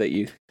at me that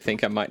you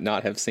think I might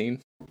not have seen?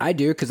 I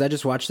do, because I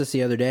just watched this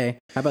the other day.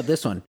 How about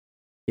this one?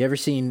 You ever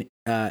seen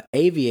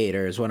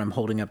Aviator is what I'm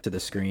holding up to the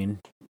screen.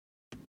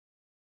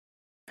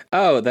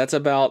 Oh, that's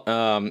about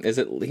is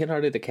it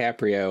Leonardo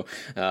DiCaprio?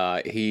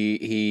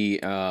 He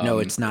no,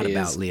 it's not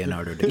about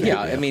Leonardo DiCaprio.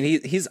 Yeah, I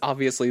mean he's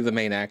obviously the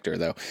main actor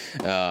though,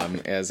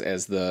 as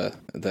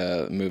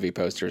the movie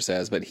poster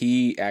says, but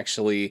he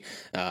actually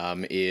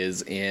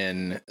is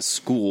in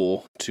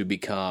school to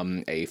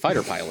become a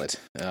fighter pilot,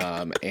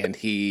 and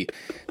he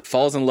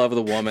falls in love with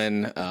a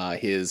woman.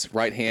 His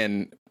right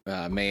hand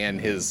man,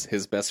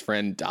 his best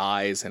friend,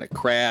 dies in a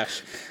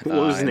crash. What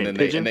was his name?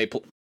 Pigeon?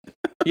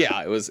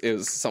 Yeah, it was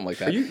something like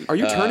that. Are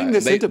you turning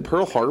this into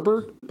Pearl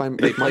Harbor by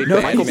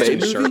Michael Bay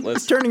movie?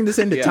 Shirtless? Turning this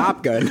into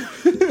Top Gun.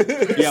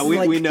 Yeah,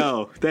 we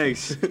know.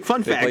 Thanks.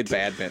 Fun fact. They played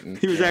badminton.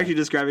 He was actually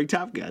describing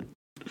Top Gun.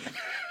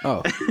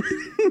 Oh.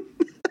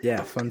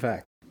 Yeah, fun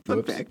fact.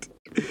 Fun fact.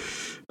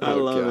 I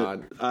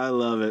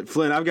love it.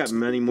 Flynn, I've got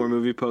many more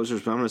movie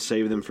posters, but I'm going to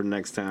save them for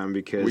next time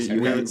because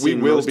we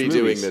will be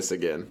doing this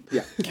again.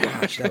 Yeah.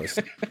 Gosh,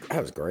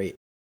 that was great.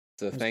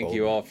 So thank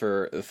you all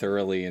for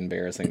thoroughly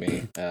embarrassing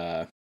me.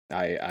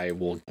 I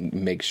will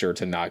make sure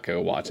to not go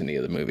watch any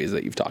of the movies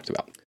that you've talked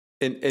about.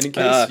 And in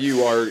case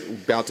you are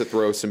about to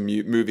throw some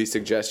movie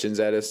suggestions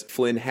at us,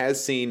 Flynn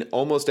has seen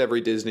almost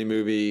every Disney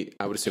movie.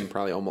 I would assume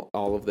probably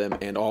all of them,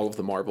 and all of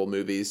the Marvel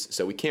movies.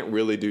 So we can't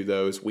really do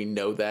those. We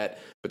know that,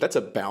 but that's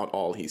about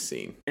all he's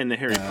seen. And the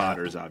Harry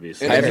Potters,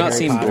 obviously. I have not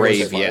seen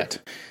Brave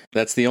yet.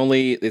 It's the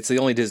only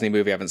Disney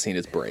movie I haven't seen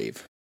is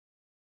Brave,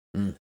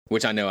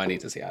 which I know I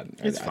need to see. I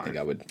think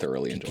I would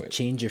thoroughly enjoy it.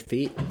 Change your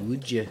fate,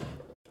 would you?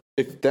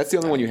 If that's the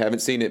only one you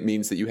haven't seen, it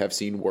means that you have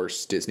seen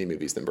worse Disney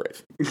movies than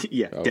Brave.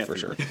 Yeah, definitely. For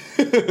sure.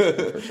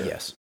 For sure.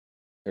 Yes.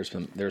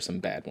 There's some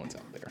bad ones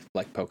out there,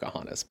 like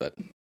Pocahontas, but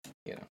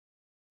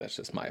that's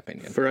just my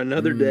opinion. For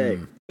another day.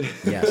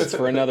 Yes. It's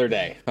for another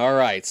day. All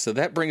right, so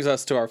that brings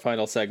us to our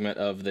final segment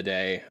of the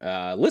day,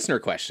 listener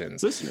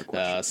questions.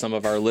 Some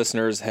of our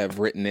listeners have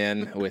written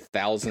in with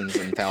thousands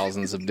and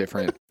thousands of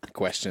different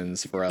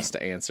questions for us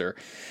to answer,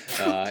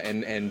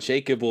 and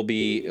Jacob will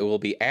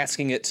be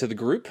asking it to the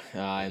group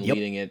and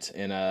leading it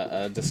in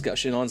a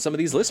discussion on some of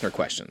these listener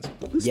questions.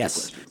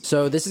 Yes.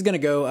 So this is going to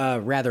go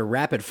rather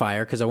rapid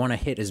fire because I want to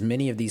hit as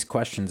many of these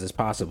questions as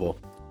possible.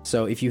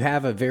 So if you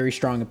have a very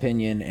strong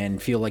opinion and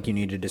feel like you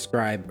need to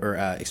describe or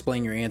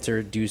explain your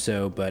answer, do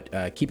so,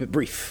 but keep it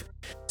brief.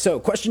 So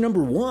question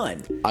number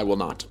 1. I will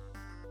not.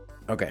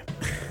 Okay.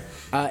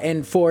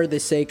 And for the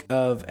sake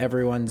of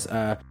everyone's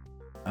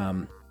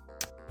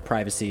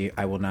privacy,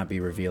 I will not be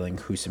revealing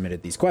who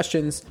submitted these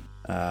questions.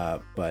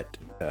 But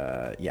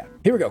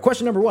here we go.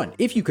 Question number 1.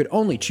 If you could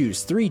only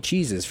choose 3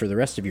 cheeses for the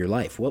rest of your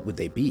life, what would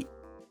they be?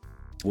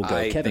 We'll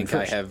go Kevin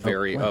first. I have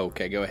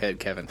okay, go ahead,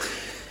 Kevin.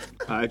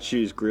 I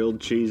choose grilled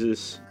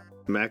cheeses,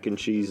 mac and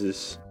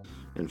cheeses,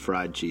 and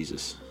fried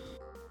cheeses.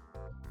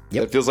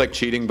 Yep. It feels like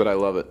cheating, but I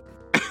love it.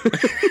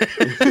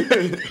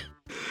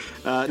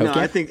 No,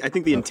 I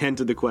think the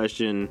intent of the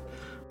question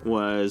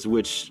was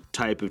which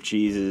type of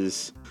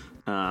cheeses,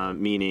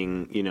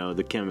 meaning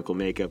the chemical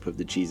makeup of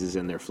the cheeses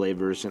and their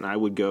flavors, and I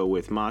would go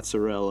with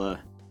mozzarella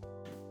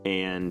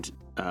and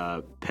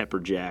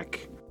pepper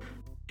jack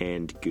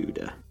and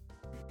Gouda.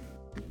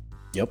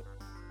 Yep.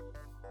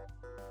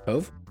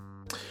 Hove?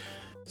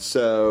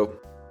 So,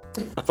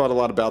 I thought a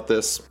lot about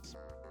this.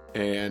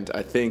 And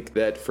I think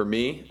that for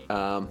me,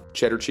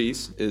 cheddar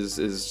cheese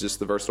is just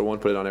the versatile one.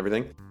 Put it on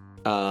everything.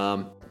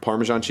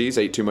 Parmesan cheese.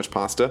 I eat too much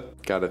pasta.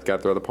 Gotta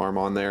throw the parm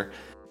on there.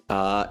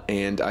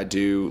 And I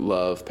do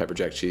love pepper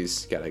jack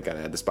cheese. Gotta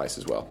add the spice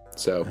as well.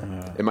 So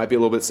it might be a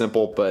little bit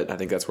simple, but I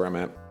think that's where I'm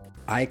at.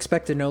 I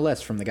expected no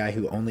less from the guy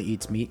who only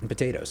eats meat and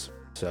potatoes.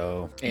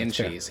 And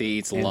cheese. He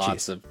eats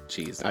lots of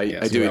cheese. I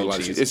do eat a lot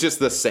of cheese. It's just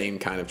the same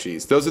kind of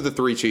cheese. Those are the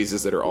 3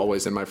 cheeses that are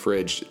always in my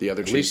fridge. The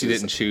other cheeses. At least you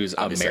didn't choose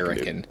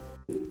American.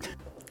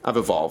 I've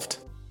evolved.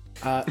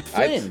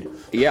 Flynn.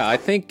 I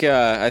think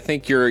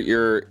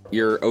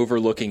you're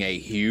overlooking a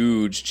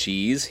huge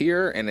cheese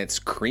here, and it's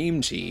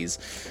cream cheese.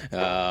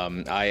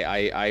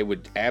 I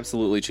would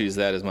absolutely choose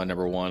that as my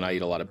number 1. I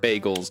eat a lot of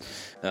bagels.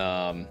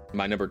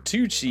 My number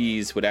 2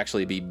 cheese would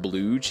actually be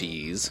blue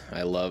cheese.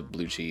 I love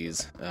blue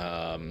cheese.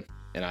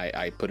 And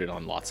I put it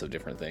on lots of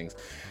different things.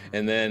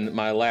 And then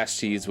my last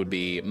cheese would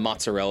be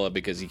mozzarella,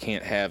 because you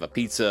can't have a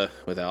pizza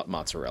without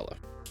mozzarella.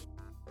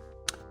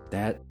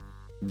 That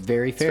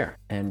very fair.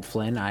 And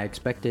Flynn, I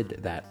expected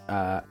that.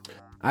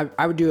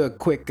 I would do a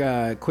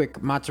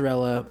quick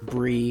mozzarella,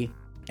 brie,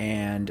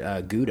 and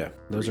Gouda.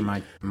 Those are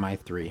my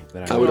 3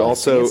 that I would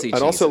also. Fancy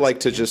I'd also cheeses. like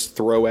to just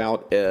throw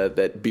out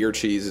that beer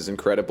cheese is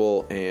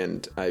incredible,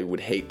 and I would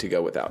hate to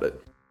go without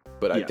it,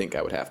 but I think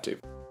I would have to.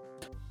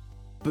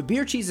 But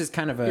beer cheese is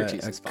kind of a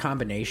is fine.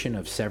 combination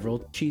of several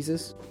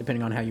cheeses,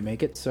 depending on how you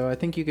make it. So I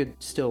think you could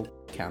still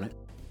count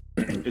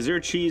it. Is there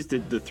a cheese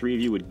that the 3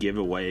 of you would give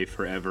away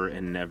forever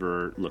and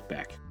never look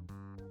back?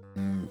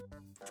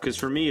 Because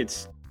for me,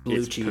 it's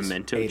Blue cheese.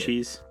 pimento Hate it.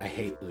 cheese. I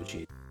hate blue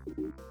cheese.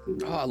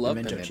 Oh, I love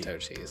Pimento pimento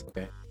cheese.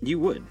 Okay. You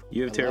would.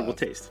 You have terrible love-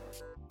 taste.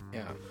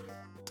 Yeah.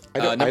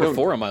 I Number don't-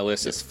 4 on my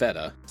list is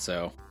feta.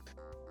 So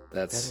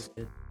That that's is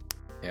good.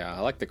 yeah. I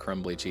like the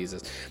crumbly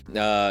cheeses.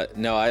 No,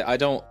 I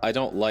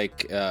don't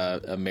like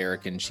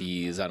American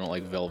cheese. I don't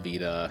like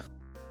Velveeta.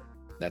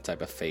 That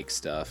type of fake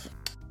stuff.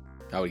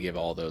 I would give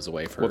all those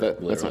away for That's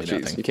literally not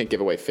cheese. nothing. You can't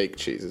give away fake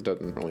cheese. It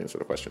doesn't really answer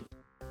the question.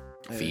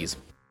 Fees.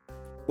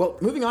 Well,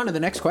 moving on to the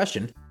next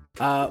question.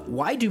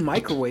 Why do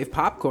microwaves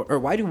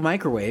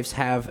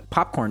have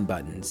popcorn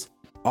buttons?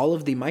 All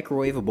of the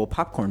microwavable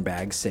popcorn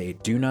bags say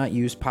 "Do not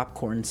use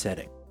popcorn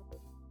setting."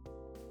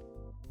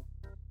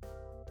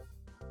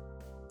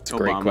 It's a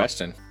great Obama.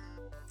 question.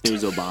 It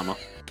was Obama.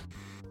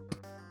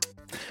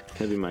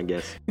 That'd be my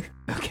guess.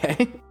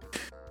 Okay.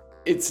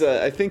 It's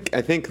I think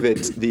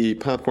that the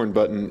popcorn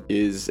button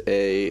is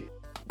a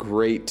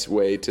great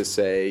way to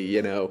say,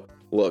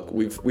 look,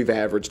 we've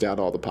averaged out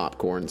all the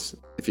popcorns.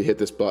 If you hit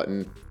this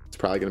button, it's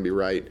probably going to be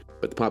right.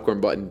 But the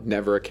popcorn button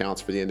never accounts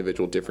for the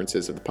individual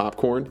differences of the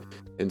popcorn.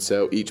 And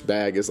so each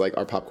bag is like,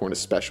 our popcorn is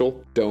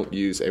special. Don't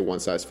use a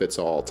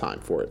one-size-fits-all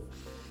time for it.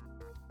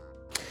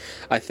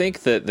 I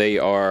think that they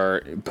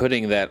are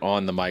putting that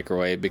on the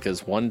microwave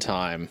because one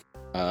time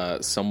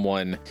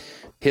someone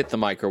hit the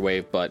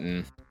microwave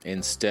button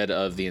instead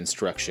of the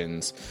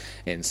instructions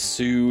and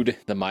sued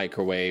the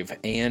microwave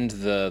and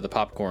the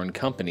popcorn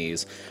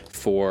companies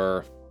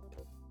for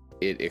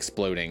it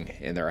exploding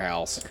in their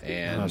house.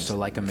 And So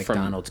like a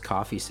McDonald's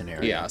coffee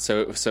scenario. yeah,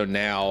 so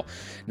now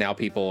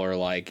people are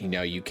like,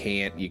 you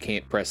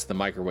can't press the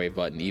microwave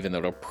button even though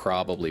it'll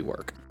probably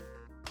work.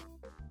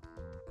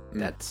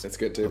 That's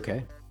good too.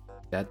 okay.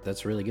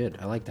 That's really good.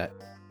 I like that.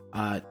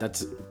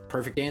 That's a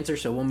perfect answer.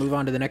 So we'll move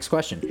on to the next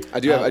question. I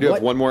do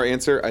have one more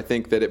answer. I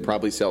think that it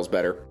probably sells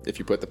better if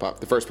you put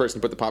the first person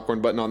to put the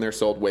popcorn button on there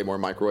sold way more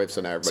microwaves,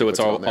 so now everybody So it's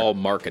puts it on there. all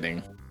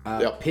marketing.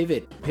 Yep.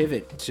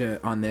 Pivot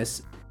on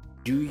this.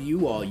 Do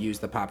you all use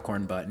the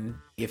popcorn button?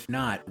 If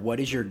not, what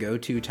is your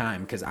go-to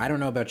time? Because I don't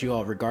know about you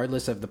all.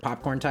 Regardless of the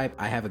popcorn type,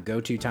 I have a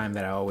go-to time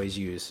that I always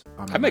use.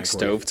 On my I make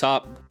microwave.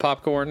 stovetop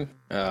popcorn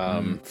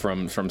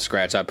from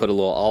scratch. I put a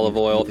little olive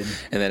oil and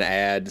then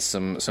add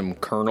some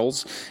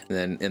kernels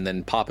and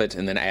then pop it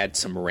and then add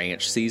some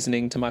ranch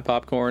seasoning to my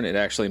popcorn. It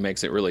actually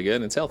makes it really good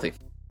and it's healthy.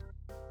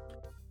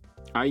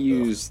 I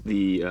use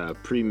the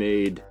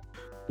pre-made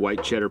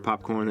white cheddar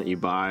popcorn that you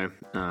buy,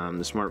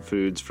 the Smart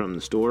Foods from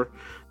the store.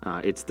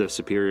 It's the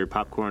superior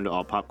popcorn to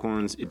all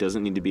popcorns. It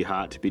doesn't need to be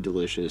hot to be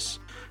delicious.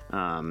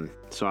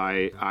 So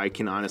I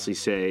can honestly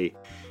say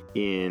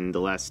in the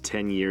last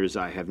 10 years,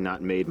 I have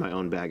not made my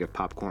own bag of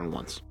popcorn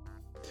once.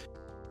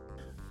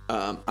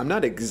 I'm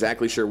not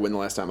exactly sure when the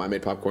last time I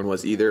made popcorn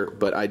was either,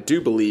 but I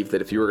do believe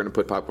that if you were going to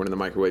put popcorn in the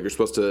microwave, you're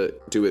supposed to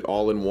do it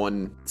all in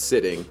one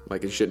sitting.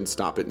 Like, you shouldn't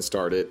stop it and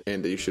start it,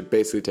 and you should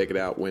basically take it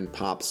out when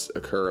pops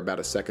occur about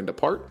a second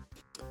apart.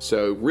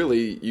 So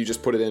really, you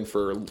just put it in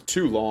for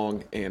too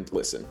long and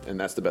listen, and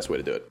that's the best way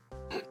to do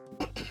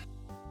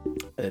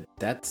it.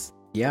 That's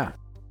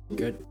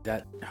good.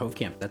 That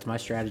Hovkamp. That's my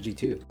strategy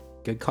too.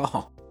 Good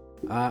call.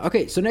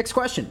 Okay, so next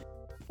question.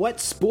 What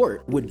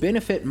sport would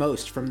benefit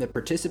most from the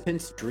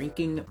participants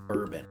drinking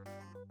bourbon?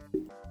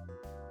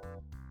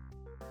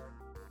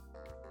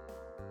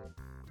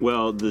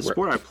 Well, the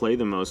sport I play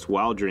the most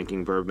while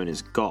drinking bourbon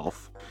is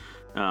golf.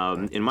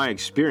 In my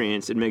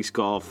experience, it makes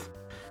golf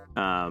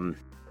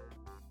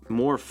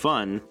more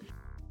fun,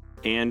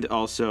 and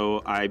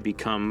also I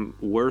become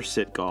worse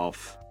at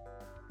golf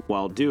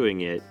while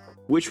doing it,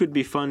 which would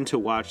be fun to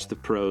watch the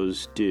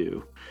pros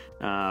do.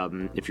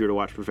 If you were to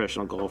watch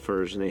professional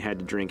golfers and they had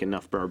to drink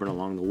enough bourbon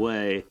along the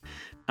way,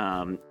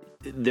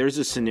 there's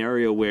a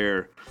scenario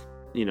where,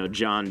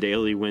 John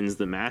Daly wins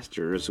the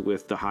Masters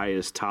with the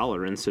highest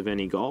tolerance of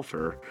any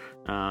golfer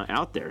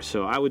out there.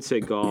 So I would say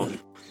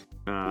golf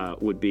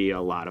would be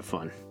a lot of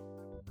fun.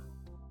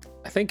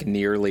 I think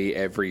nearly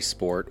every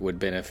sport would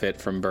benefit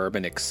from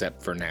bourbon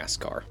except for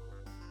NASCAR.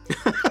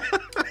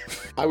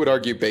 I would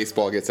argue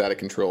baseball gets out of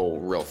control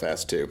real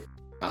fast too.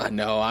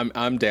 No,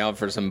 I'm down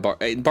for some.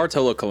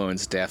 Bartolo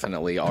Colon's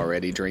definitely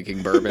already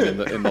drinking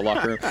bourbon in the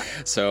locker room,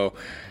 so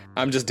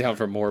I'm just down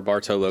for more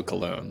Bartolo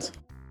Colons.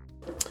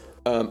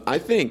 I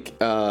think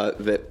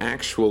that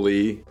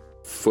actually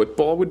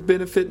football would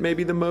benefit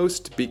maybe the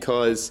most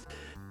because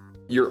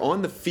you're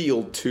on the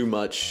field too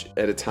much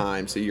at a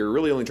time, so you're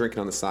really only drinking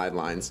on the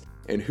sidelines.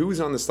 And who's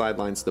on the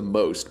sidelines the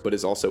most, but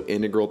is also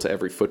integral to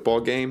every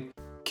football game?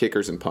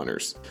 Kickers and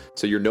punters.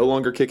 So you're no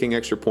longer kicking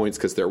extra points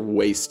because they're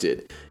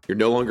wasted. You're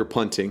no longer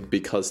punting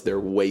because they're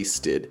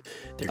wasted.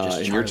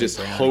 And you're just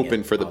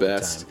hoping for the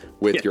best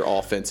with your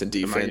offense and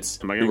defense.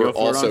 Am I going to go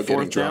for it on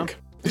fourth down?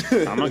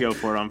 I'm going to go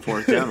for it on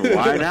fourth down.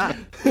 Why not?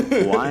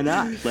 Why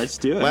not? Let's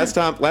do it.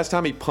 Last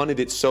time he punted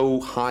it so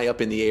high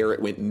up in the air,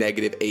 it went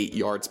 -8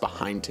 yards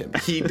behind him.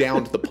 He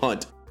downed the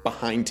punt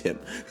behind him.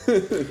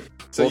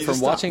 So from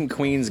watching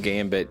Queen's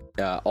Gambit,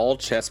 all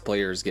chess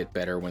players get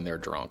better when they're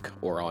drunk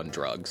or on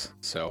drugs.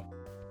 So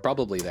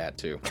probably that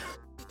too.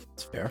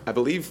 That's fair. I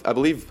believe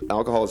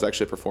alcohol is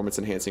actually a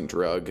performance-enhancing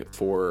drug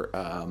for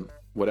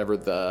whatever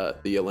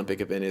the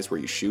Olympic event is where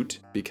you shoot,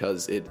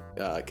 because it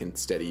can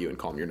steady you and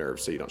calm your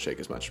nerves so you don't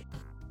shake as much.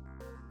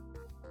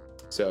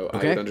 So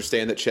okay. I would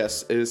understand that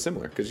chess is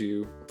similar because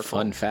you.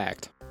 Fun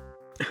fact.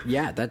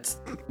 Yeah, that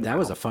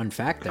was a fun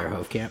fact there,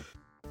 Hofkamp.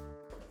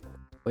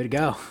 Way to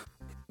go.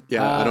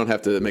 Yeah, I don't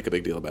have to make a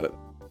big deal about it.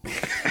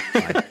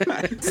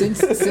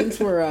 Since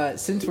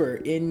we're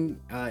in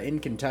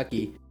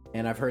Kentucky,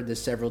 and I've heard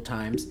this several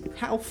times,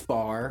 how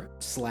far/long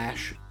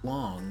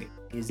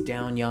is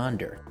Down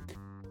Yonder?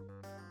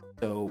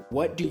 So,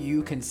 what do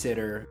you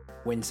consider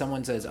when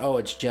someone says, "Oh,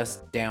 it's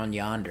just Down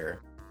Yonder"?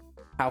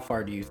 How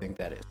far do you think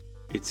that is?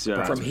 It's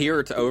from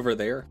here to over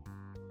there.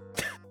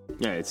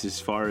 Yeah, it's as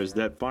far as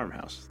that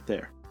farmhouse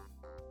there.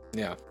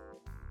 Yeah.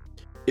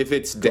 If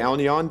it's down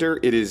yonder,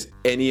 it is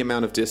any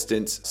amount of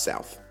distance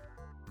south.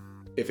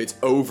 If it's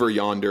over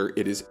yonder,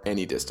 it is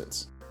any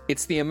distance.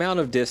 It's the amount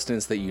of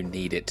distance that you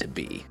need it to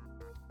be.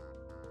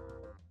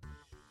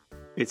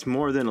 It's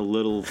more than a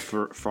little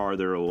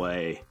farther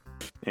away,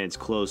 and it's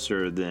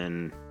closer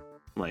than,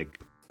 like,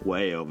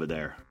 way over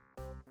there.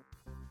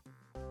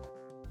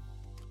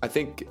 I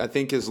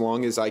think as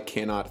long as I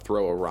cannot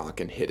throw a rock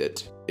and hit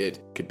it, it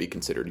could be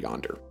considered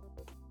yonder.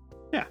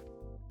 Yeah,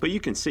 but you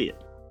can see it.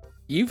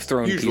 You've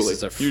thrown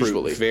pieces of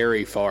fruit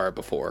very far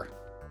before.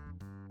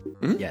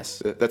 Mm-hmm.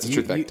 Yes. That's a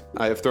true fact.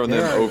 I have thrown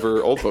them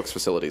over Old Books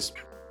facilities.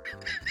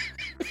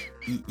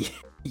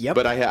 Yep.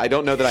 But I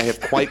don't know that I have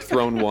quite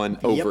thrown one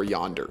over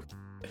yonder.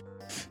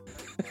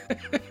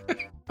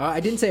 I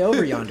didn't say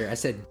over yonder. I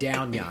said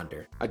down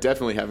yonder. I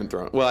definitely haven't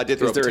thrown. Well, I did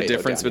throw. Is there a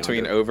difference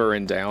between over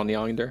and down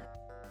yonder?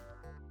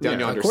 Down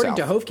yonder, according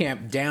south. to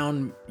Hofkamp,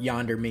 down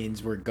yonder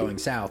means we're going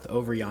south.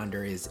 Over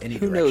yonder is any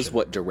Who direction. knows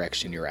what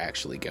direction you're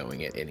actually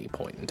going at any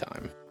point in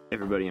time?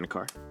 Everybody in a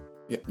car.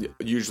 Yeah,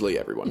 usually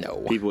everyone.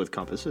 No. People with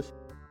compasses.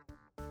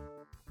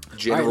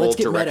 General let's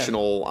get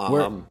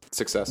directional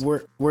success.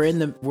 We're in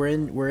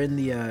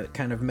the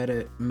kind of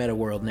meta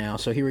world now.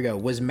 So here we go.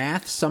 Was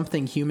math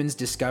something humans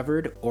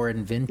discovered or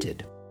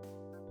invented?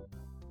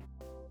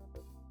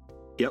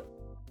 Yep.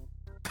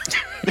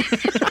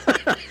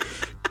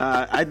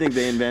 I think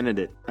they invented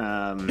it.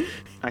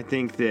 I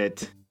think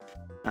that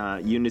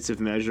units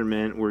of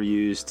measurement were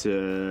used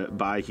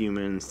by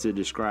humans to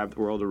describe the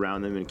world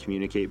around them and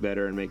communicate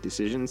better and make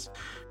decisions.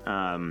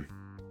 And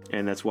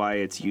that's why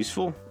it's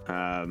useful.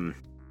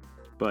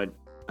 But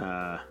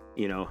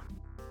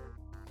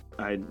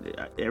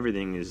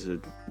everything is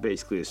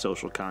basically a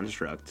social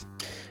construct.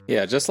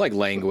 Yeah, just like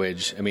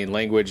language. I mean,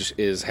 language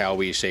is how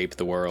we shape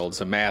the world.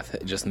 So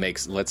math just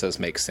lets us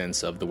make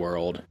sense of the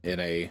world in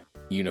a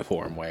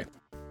uniform way.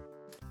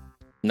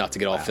 Not to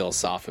get all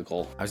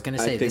philosophical. I was going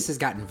to say, this has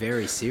gotten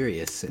very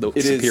serious. The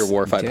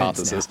Sapir-Whorf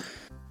hypothesis.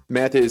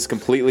 Math is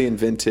completely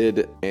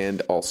invented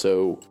and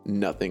also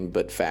nothing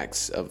but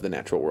facts of the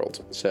natural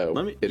world.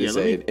 So it is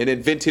an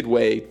invented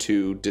way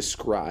to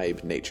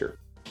describe nature.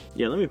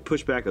 Yeah, let me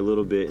push back a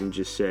little bit and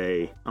just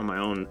say on my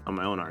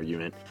own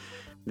argument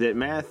that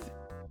math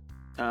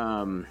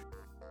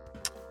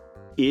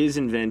is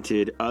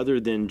invented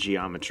other than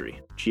geometry.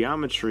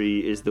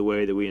 Geometry is the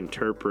way that we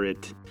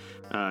interpret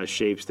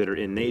shapes that are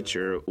in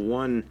nature.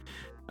 One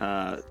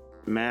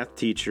math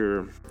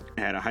teacher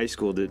at a high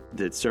school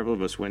that several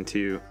of us went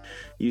to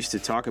used to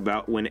talk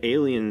about when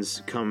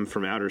aliens come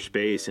from outer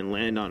space and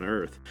land on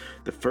Earth,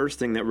 the first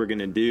thing that we're going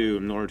to do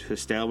in order to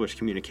establish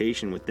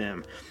communication with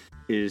them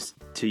is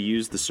to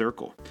use the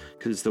circle,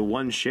 because it's the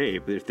one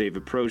shape. If they've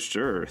approached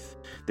Earth,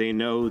 they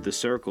know the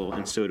circle,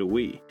 and so do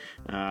we,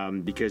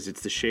 because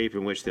it's the shape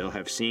in which they'll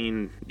have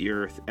seen the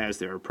Earth as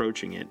they're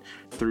approaching it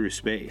through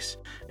space.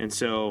 And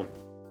so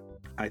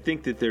I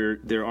think that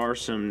there are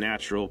some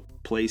natural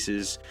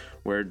places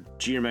where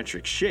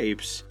geometric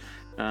shapes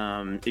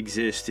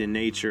exist in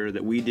nature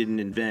that we didn't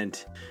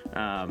invent,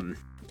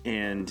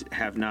 and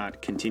have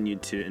not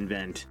continued to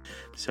invent.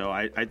 So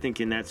I think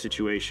in that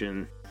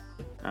situation,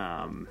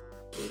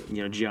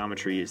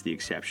 geometry is the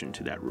exception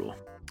to that rule.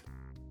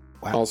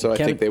 Wow. Also,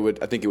 Kevin,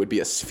 I think it would be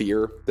a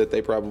sphere that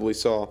they probably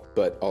saw,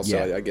 but also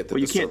Yeah. I get that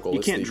Well, the circle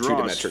is the draw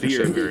a two-dimensional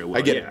sphere shape. very well.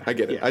 I get Yeah.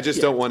 it. Yeah. I just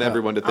Yeah. don't want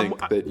everyone to think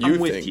that I'm you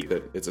with think you.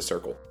 that it's a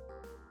circle.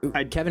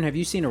 Kevin, have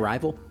you seen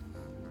Arrival?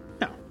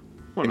 No.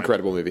 What am I-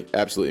 Incredible movie.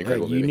 Absolutely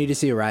incredible You movie. need to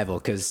see Arrival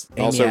because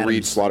Also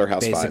read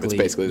Slaughterhouse-Five. It's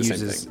basically the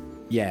same thing.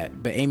 Yeah,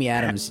 but Amy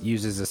Adams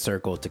uses a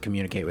circle to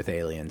communicate with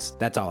aliens.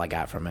 That's all I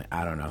got from it.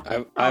 I don't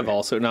know. I've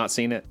also not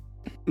seen it.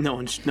 No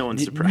one's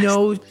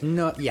surprised.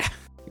 No, yeah.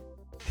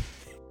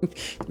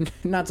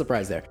 Not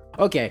surprised there.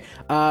 Okay.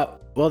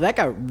 Well, that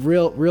got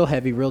real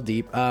heavy, real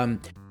deep.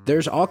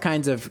 There's all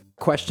kinds of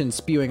questions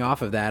spewing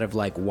off of that of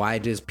like, why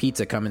does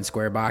pizza come in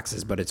square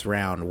boxes but it's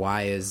round?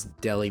 Why is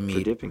deli For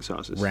meat dipping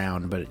sauces.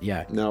 round? But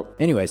yeah. Nope.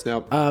 Anyways,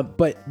 Nope.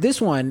 but this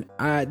one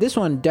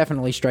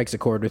definitely strikes a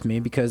chord with me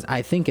because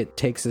I think it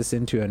takes us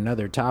into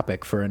another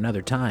topic for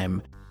another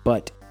time.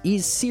 But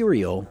is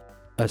cereal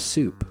a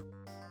soup?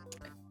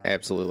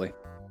 Absolutely.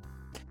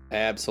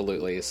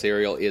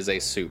 Cereal is a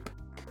soup.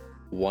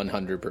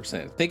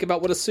 100%. Think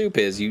about what a soup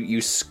is.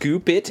 You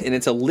scoop it and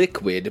it's a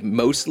liquid,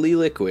 mostly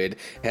liquid,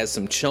 has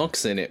some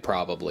chunks in it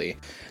probably.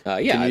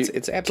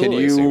 It's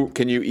absolutely a soup.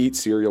 Can you eat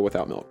cereal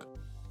without milk?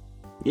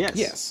 Yes.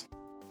 Yes.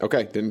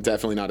 Okay, then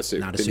definitely not a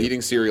soup. Not a Then soup.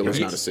 eating cereal is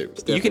not a soup.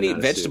 You can Definitely eat not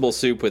a vegetable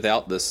soup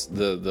without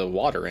the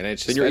water in it.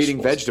 It's Then just you're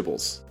eating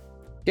vegetables.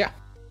 vegetables. Yeah.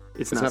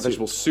 It's It's not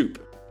vegetable soup.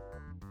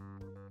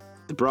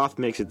 The broth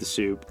makes it the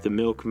soup. The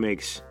milk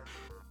makes.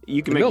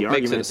 You can The make the milk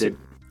makes it a argument soup.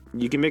 that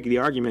you can make the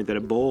argument that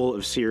a bowl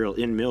of cereal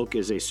in milk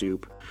is a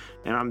soup,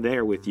 and I'm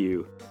there with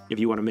you if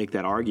you want to make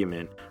that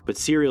argument. But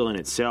cereal in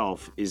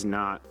itself is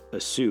not a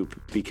soup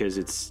because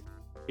it's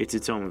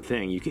its own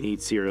thing. You can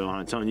eat cereal on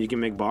its own. You can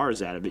make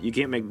bars out of it. You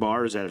can't make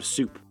bars out of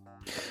soup.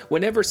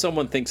 Whenever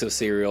someone thinks of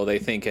cereal, they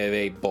think of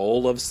a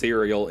bowl of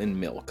cereal in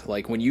milk.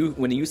 Like when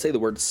you say the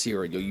word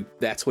cereal,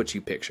 that's what you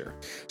picture.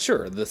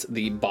 Sure,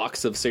 the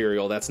box of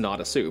cereal, that's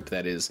not a soup.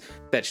 That is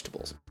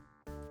vegetables.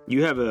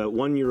 You have a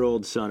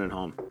 1-year-old son at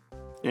home,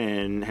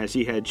 and has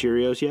he had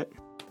Cheerios yet?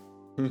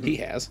 He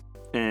has.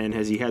 And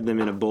has he had them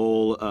in a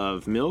bowl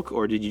of milk,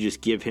 or did you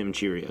just give him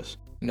Cheerios?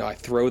 No, I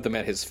throw them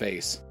at his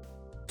face.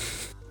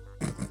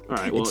 All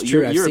right. Well, It's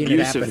true, I've your seen it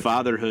abusive happen.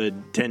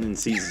 fatherhood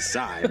tendencies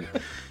aside,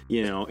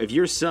 if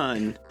your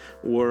son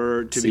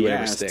were to See be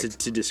whatever asked sticks.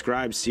 to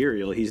describe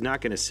cereal, he's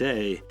not going to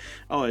say,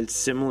 "Oh, it's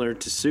similar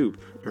to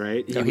soup,"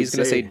 right? No, he's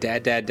going to say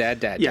dad, dad,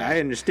 dad, dad. "Yeah, dad.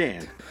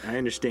 I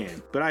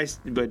understand.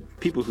 But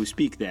people who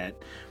speak that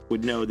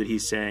would know that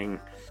he's saying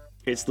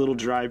it's little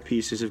dry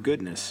pieces of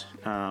goodness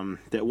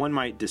that one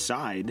might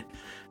decide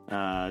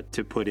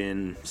to put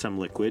in some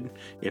liquid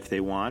if they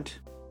want,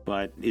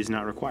 but is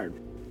not required."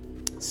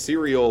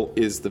 Cereal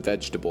is the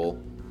vegetable.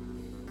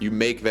 You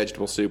make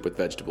vegetable soup with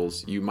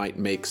vegetables. You might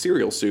make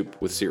cereal soup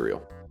with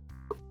cereal.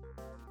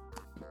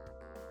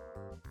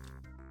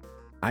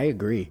 I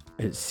agree.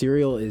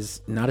 Cereal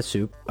is not a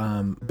soup.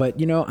 But,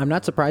 I'm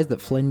not surprised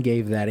that Flynn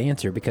gave that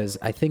answer because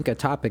I think a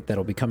topic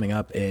that'll be coming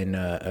up in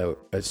a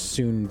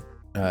soon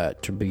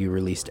to be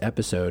released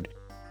episode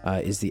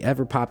is the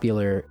ever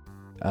popular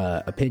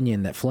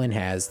opinion that Flynn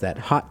has that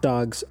hot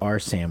dogs are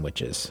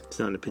sandwiches. It's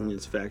not an opinion,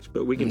 it's fact,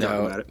 but we can talk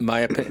about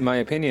it. My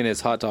opinion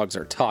is hot dogs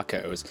are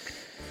tacos,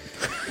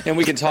 and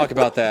we can talk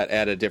about that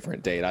at a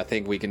different date. I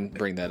think we can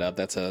bring that up.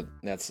 That's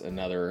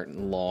another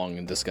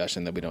long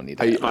discussion that we don't need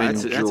to have.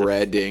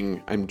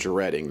 I'm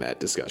dreading that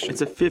discussion.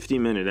 It's a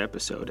 50-minute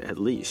episode at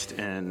least,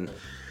 and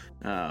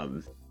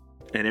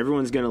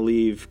everyone's going to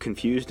leave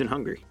confused and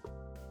hungry.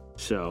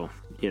 So,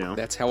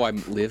 That's how I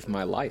live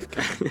my life.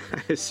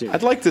 I assume.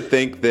 I'd like to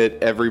think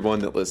that everyone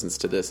that listens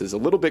to this is a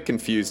little bit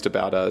confused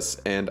about us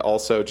and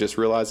also just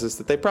realizes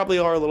that they probably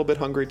are a little bit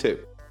hungry too.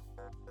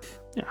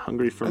 Yeah,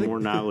 hungry for more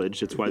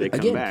knowledge. That's why they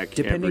come Again, back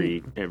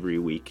every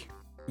week.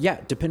 Yeah,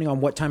 depending on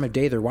what time of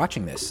day they're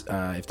watching this.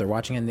 If they're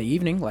watching in the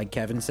evening, like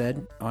Kevin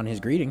said on his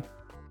greeting,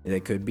 they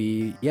could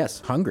be,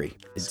 hungry.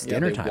 It's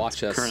dinner they time.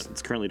 watch us.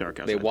 It's currently dark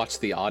outside. They watch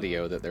the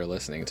audio that they're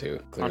listening to.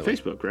 on Clearly.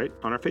 Facebook, right?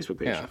 On our Facebook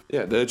page. Yeah.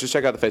 Yeah, just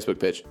check out the Facebook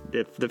page.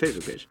 The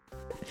Facebook page.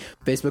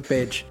 Facebook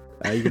page.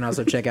 You can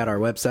also check out our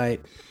website,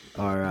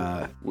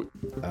 our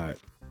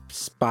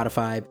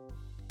Spotify,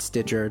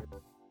 Stitcher,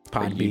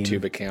 Our Podbean,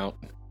 YouTube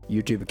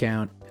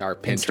account. Our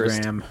Pinterest.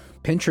 Instagram,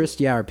 Pinterest.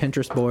 Yeah, our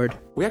Pinterest board.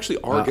 We actually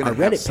are going our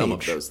to have Reddit some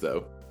page. of those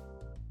though.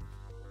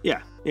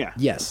 Yeah.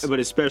 Yes. But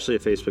especially a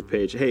Facebook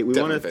page. Hey, we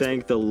want to Definitely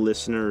thank the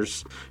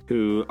listeners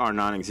who are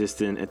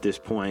non-existent at this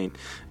point,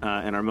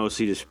 and are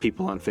mostly just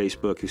people on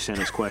Facebook who sent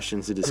us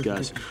questions to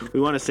discuss.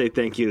 We want to say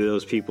thank you to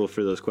those people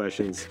for those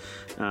questions.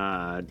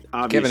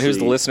 Obviously, Kevin, who's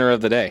the listener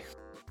of the day?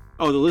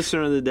 Oh, the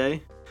listener of the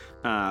day?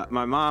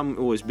 My mom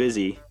was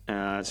busy,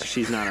 so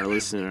she's not our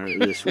listener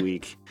this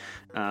week.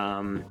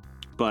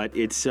 But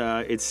it's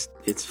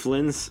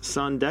Flynn's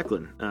son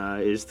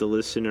Declan is the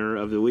listener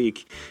of the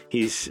week.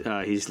 He's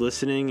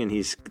listening and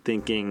he's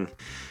thinking,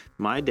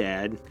 my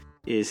dad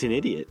is an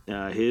idiot.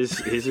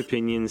 His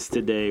opinions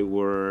today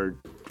were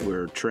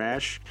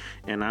trash,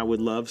 and I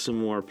would love some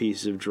more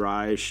pieces of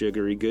dry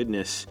sugary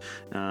goodness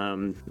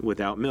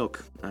without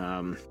milk.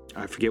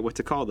 I forget what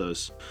to call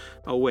those.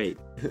 Oh wait,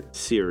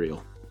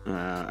 cereal.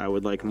 I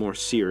would like more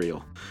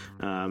cereal,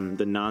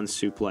 the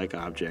non-soup-like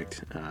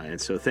object.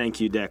 And so thank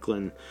you,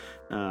 Declan,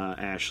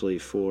 Ashley,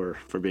 for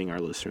being our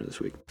listener this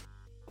week.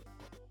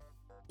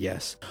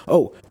 Yes.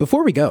 Oh,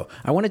 before we go,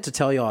 I wanted to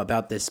tell you all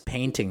about this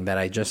painting that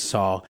I just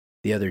saw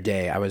the other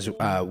day. I was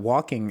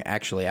walking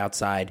actually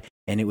outside,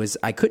 and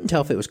I couldn't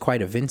tell if it was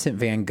quite a Vincent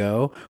van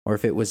Gogh or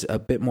if it was a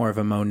bit more of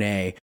a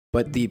Monet.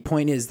 But the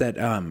point is that,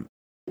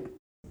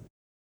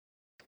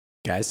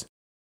 guys?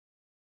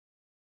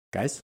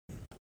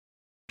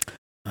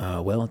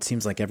 Well, it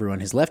seems like everyone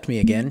has left me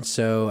again,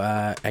 so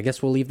I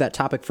guess we'll leave that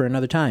topic for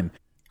another time.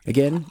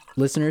 Again,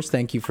 listeners,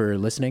 thank you for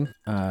listening.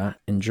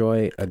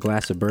 Enjoy a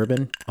glass of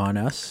bourbon on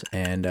us,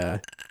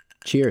 and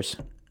cheers.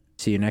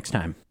 See you next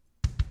time.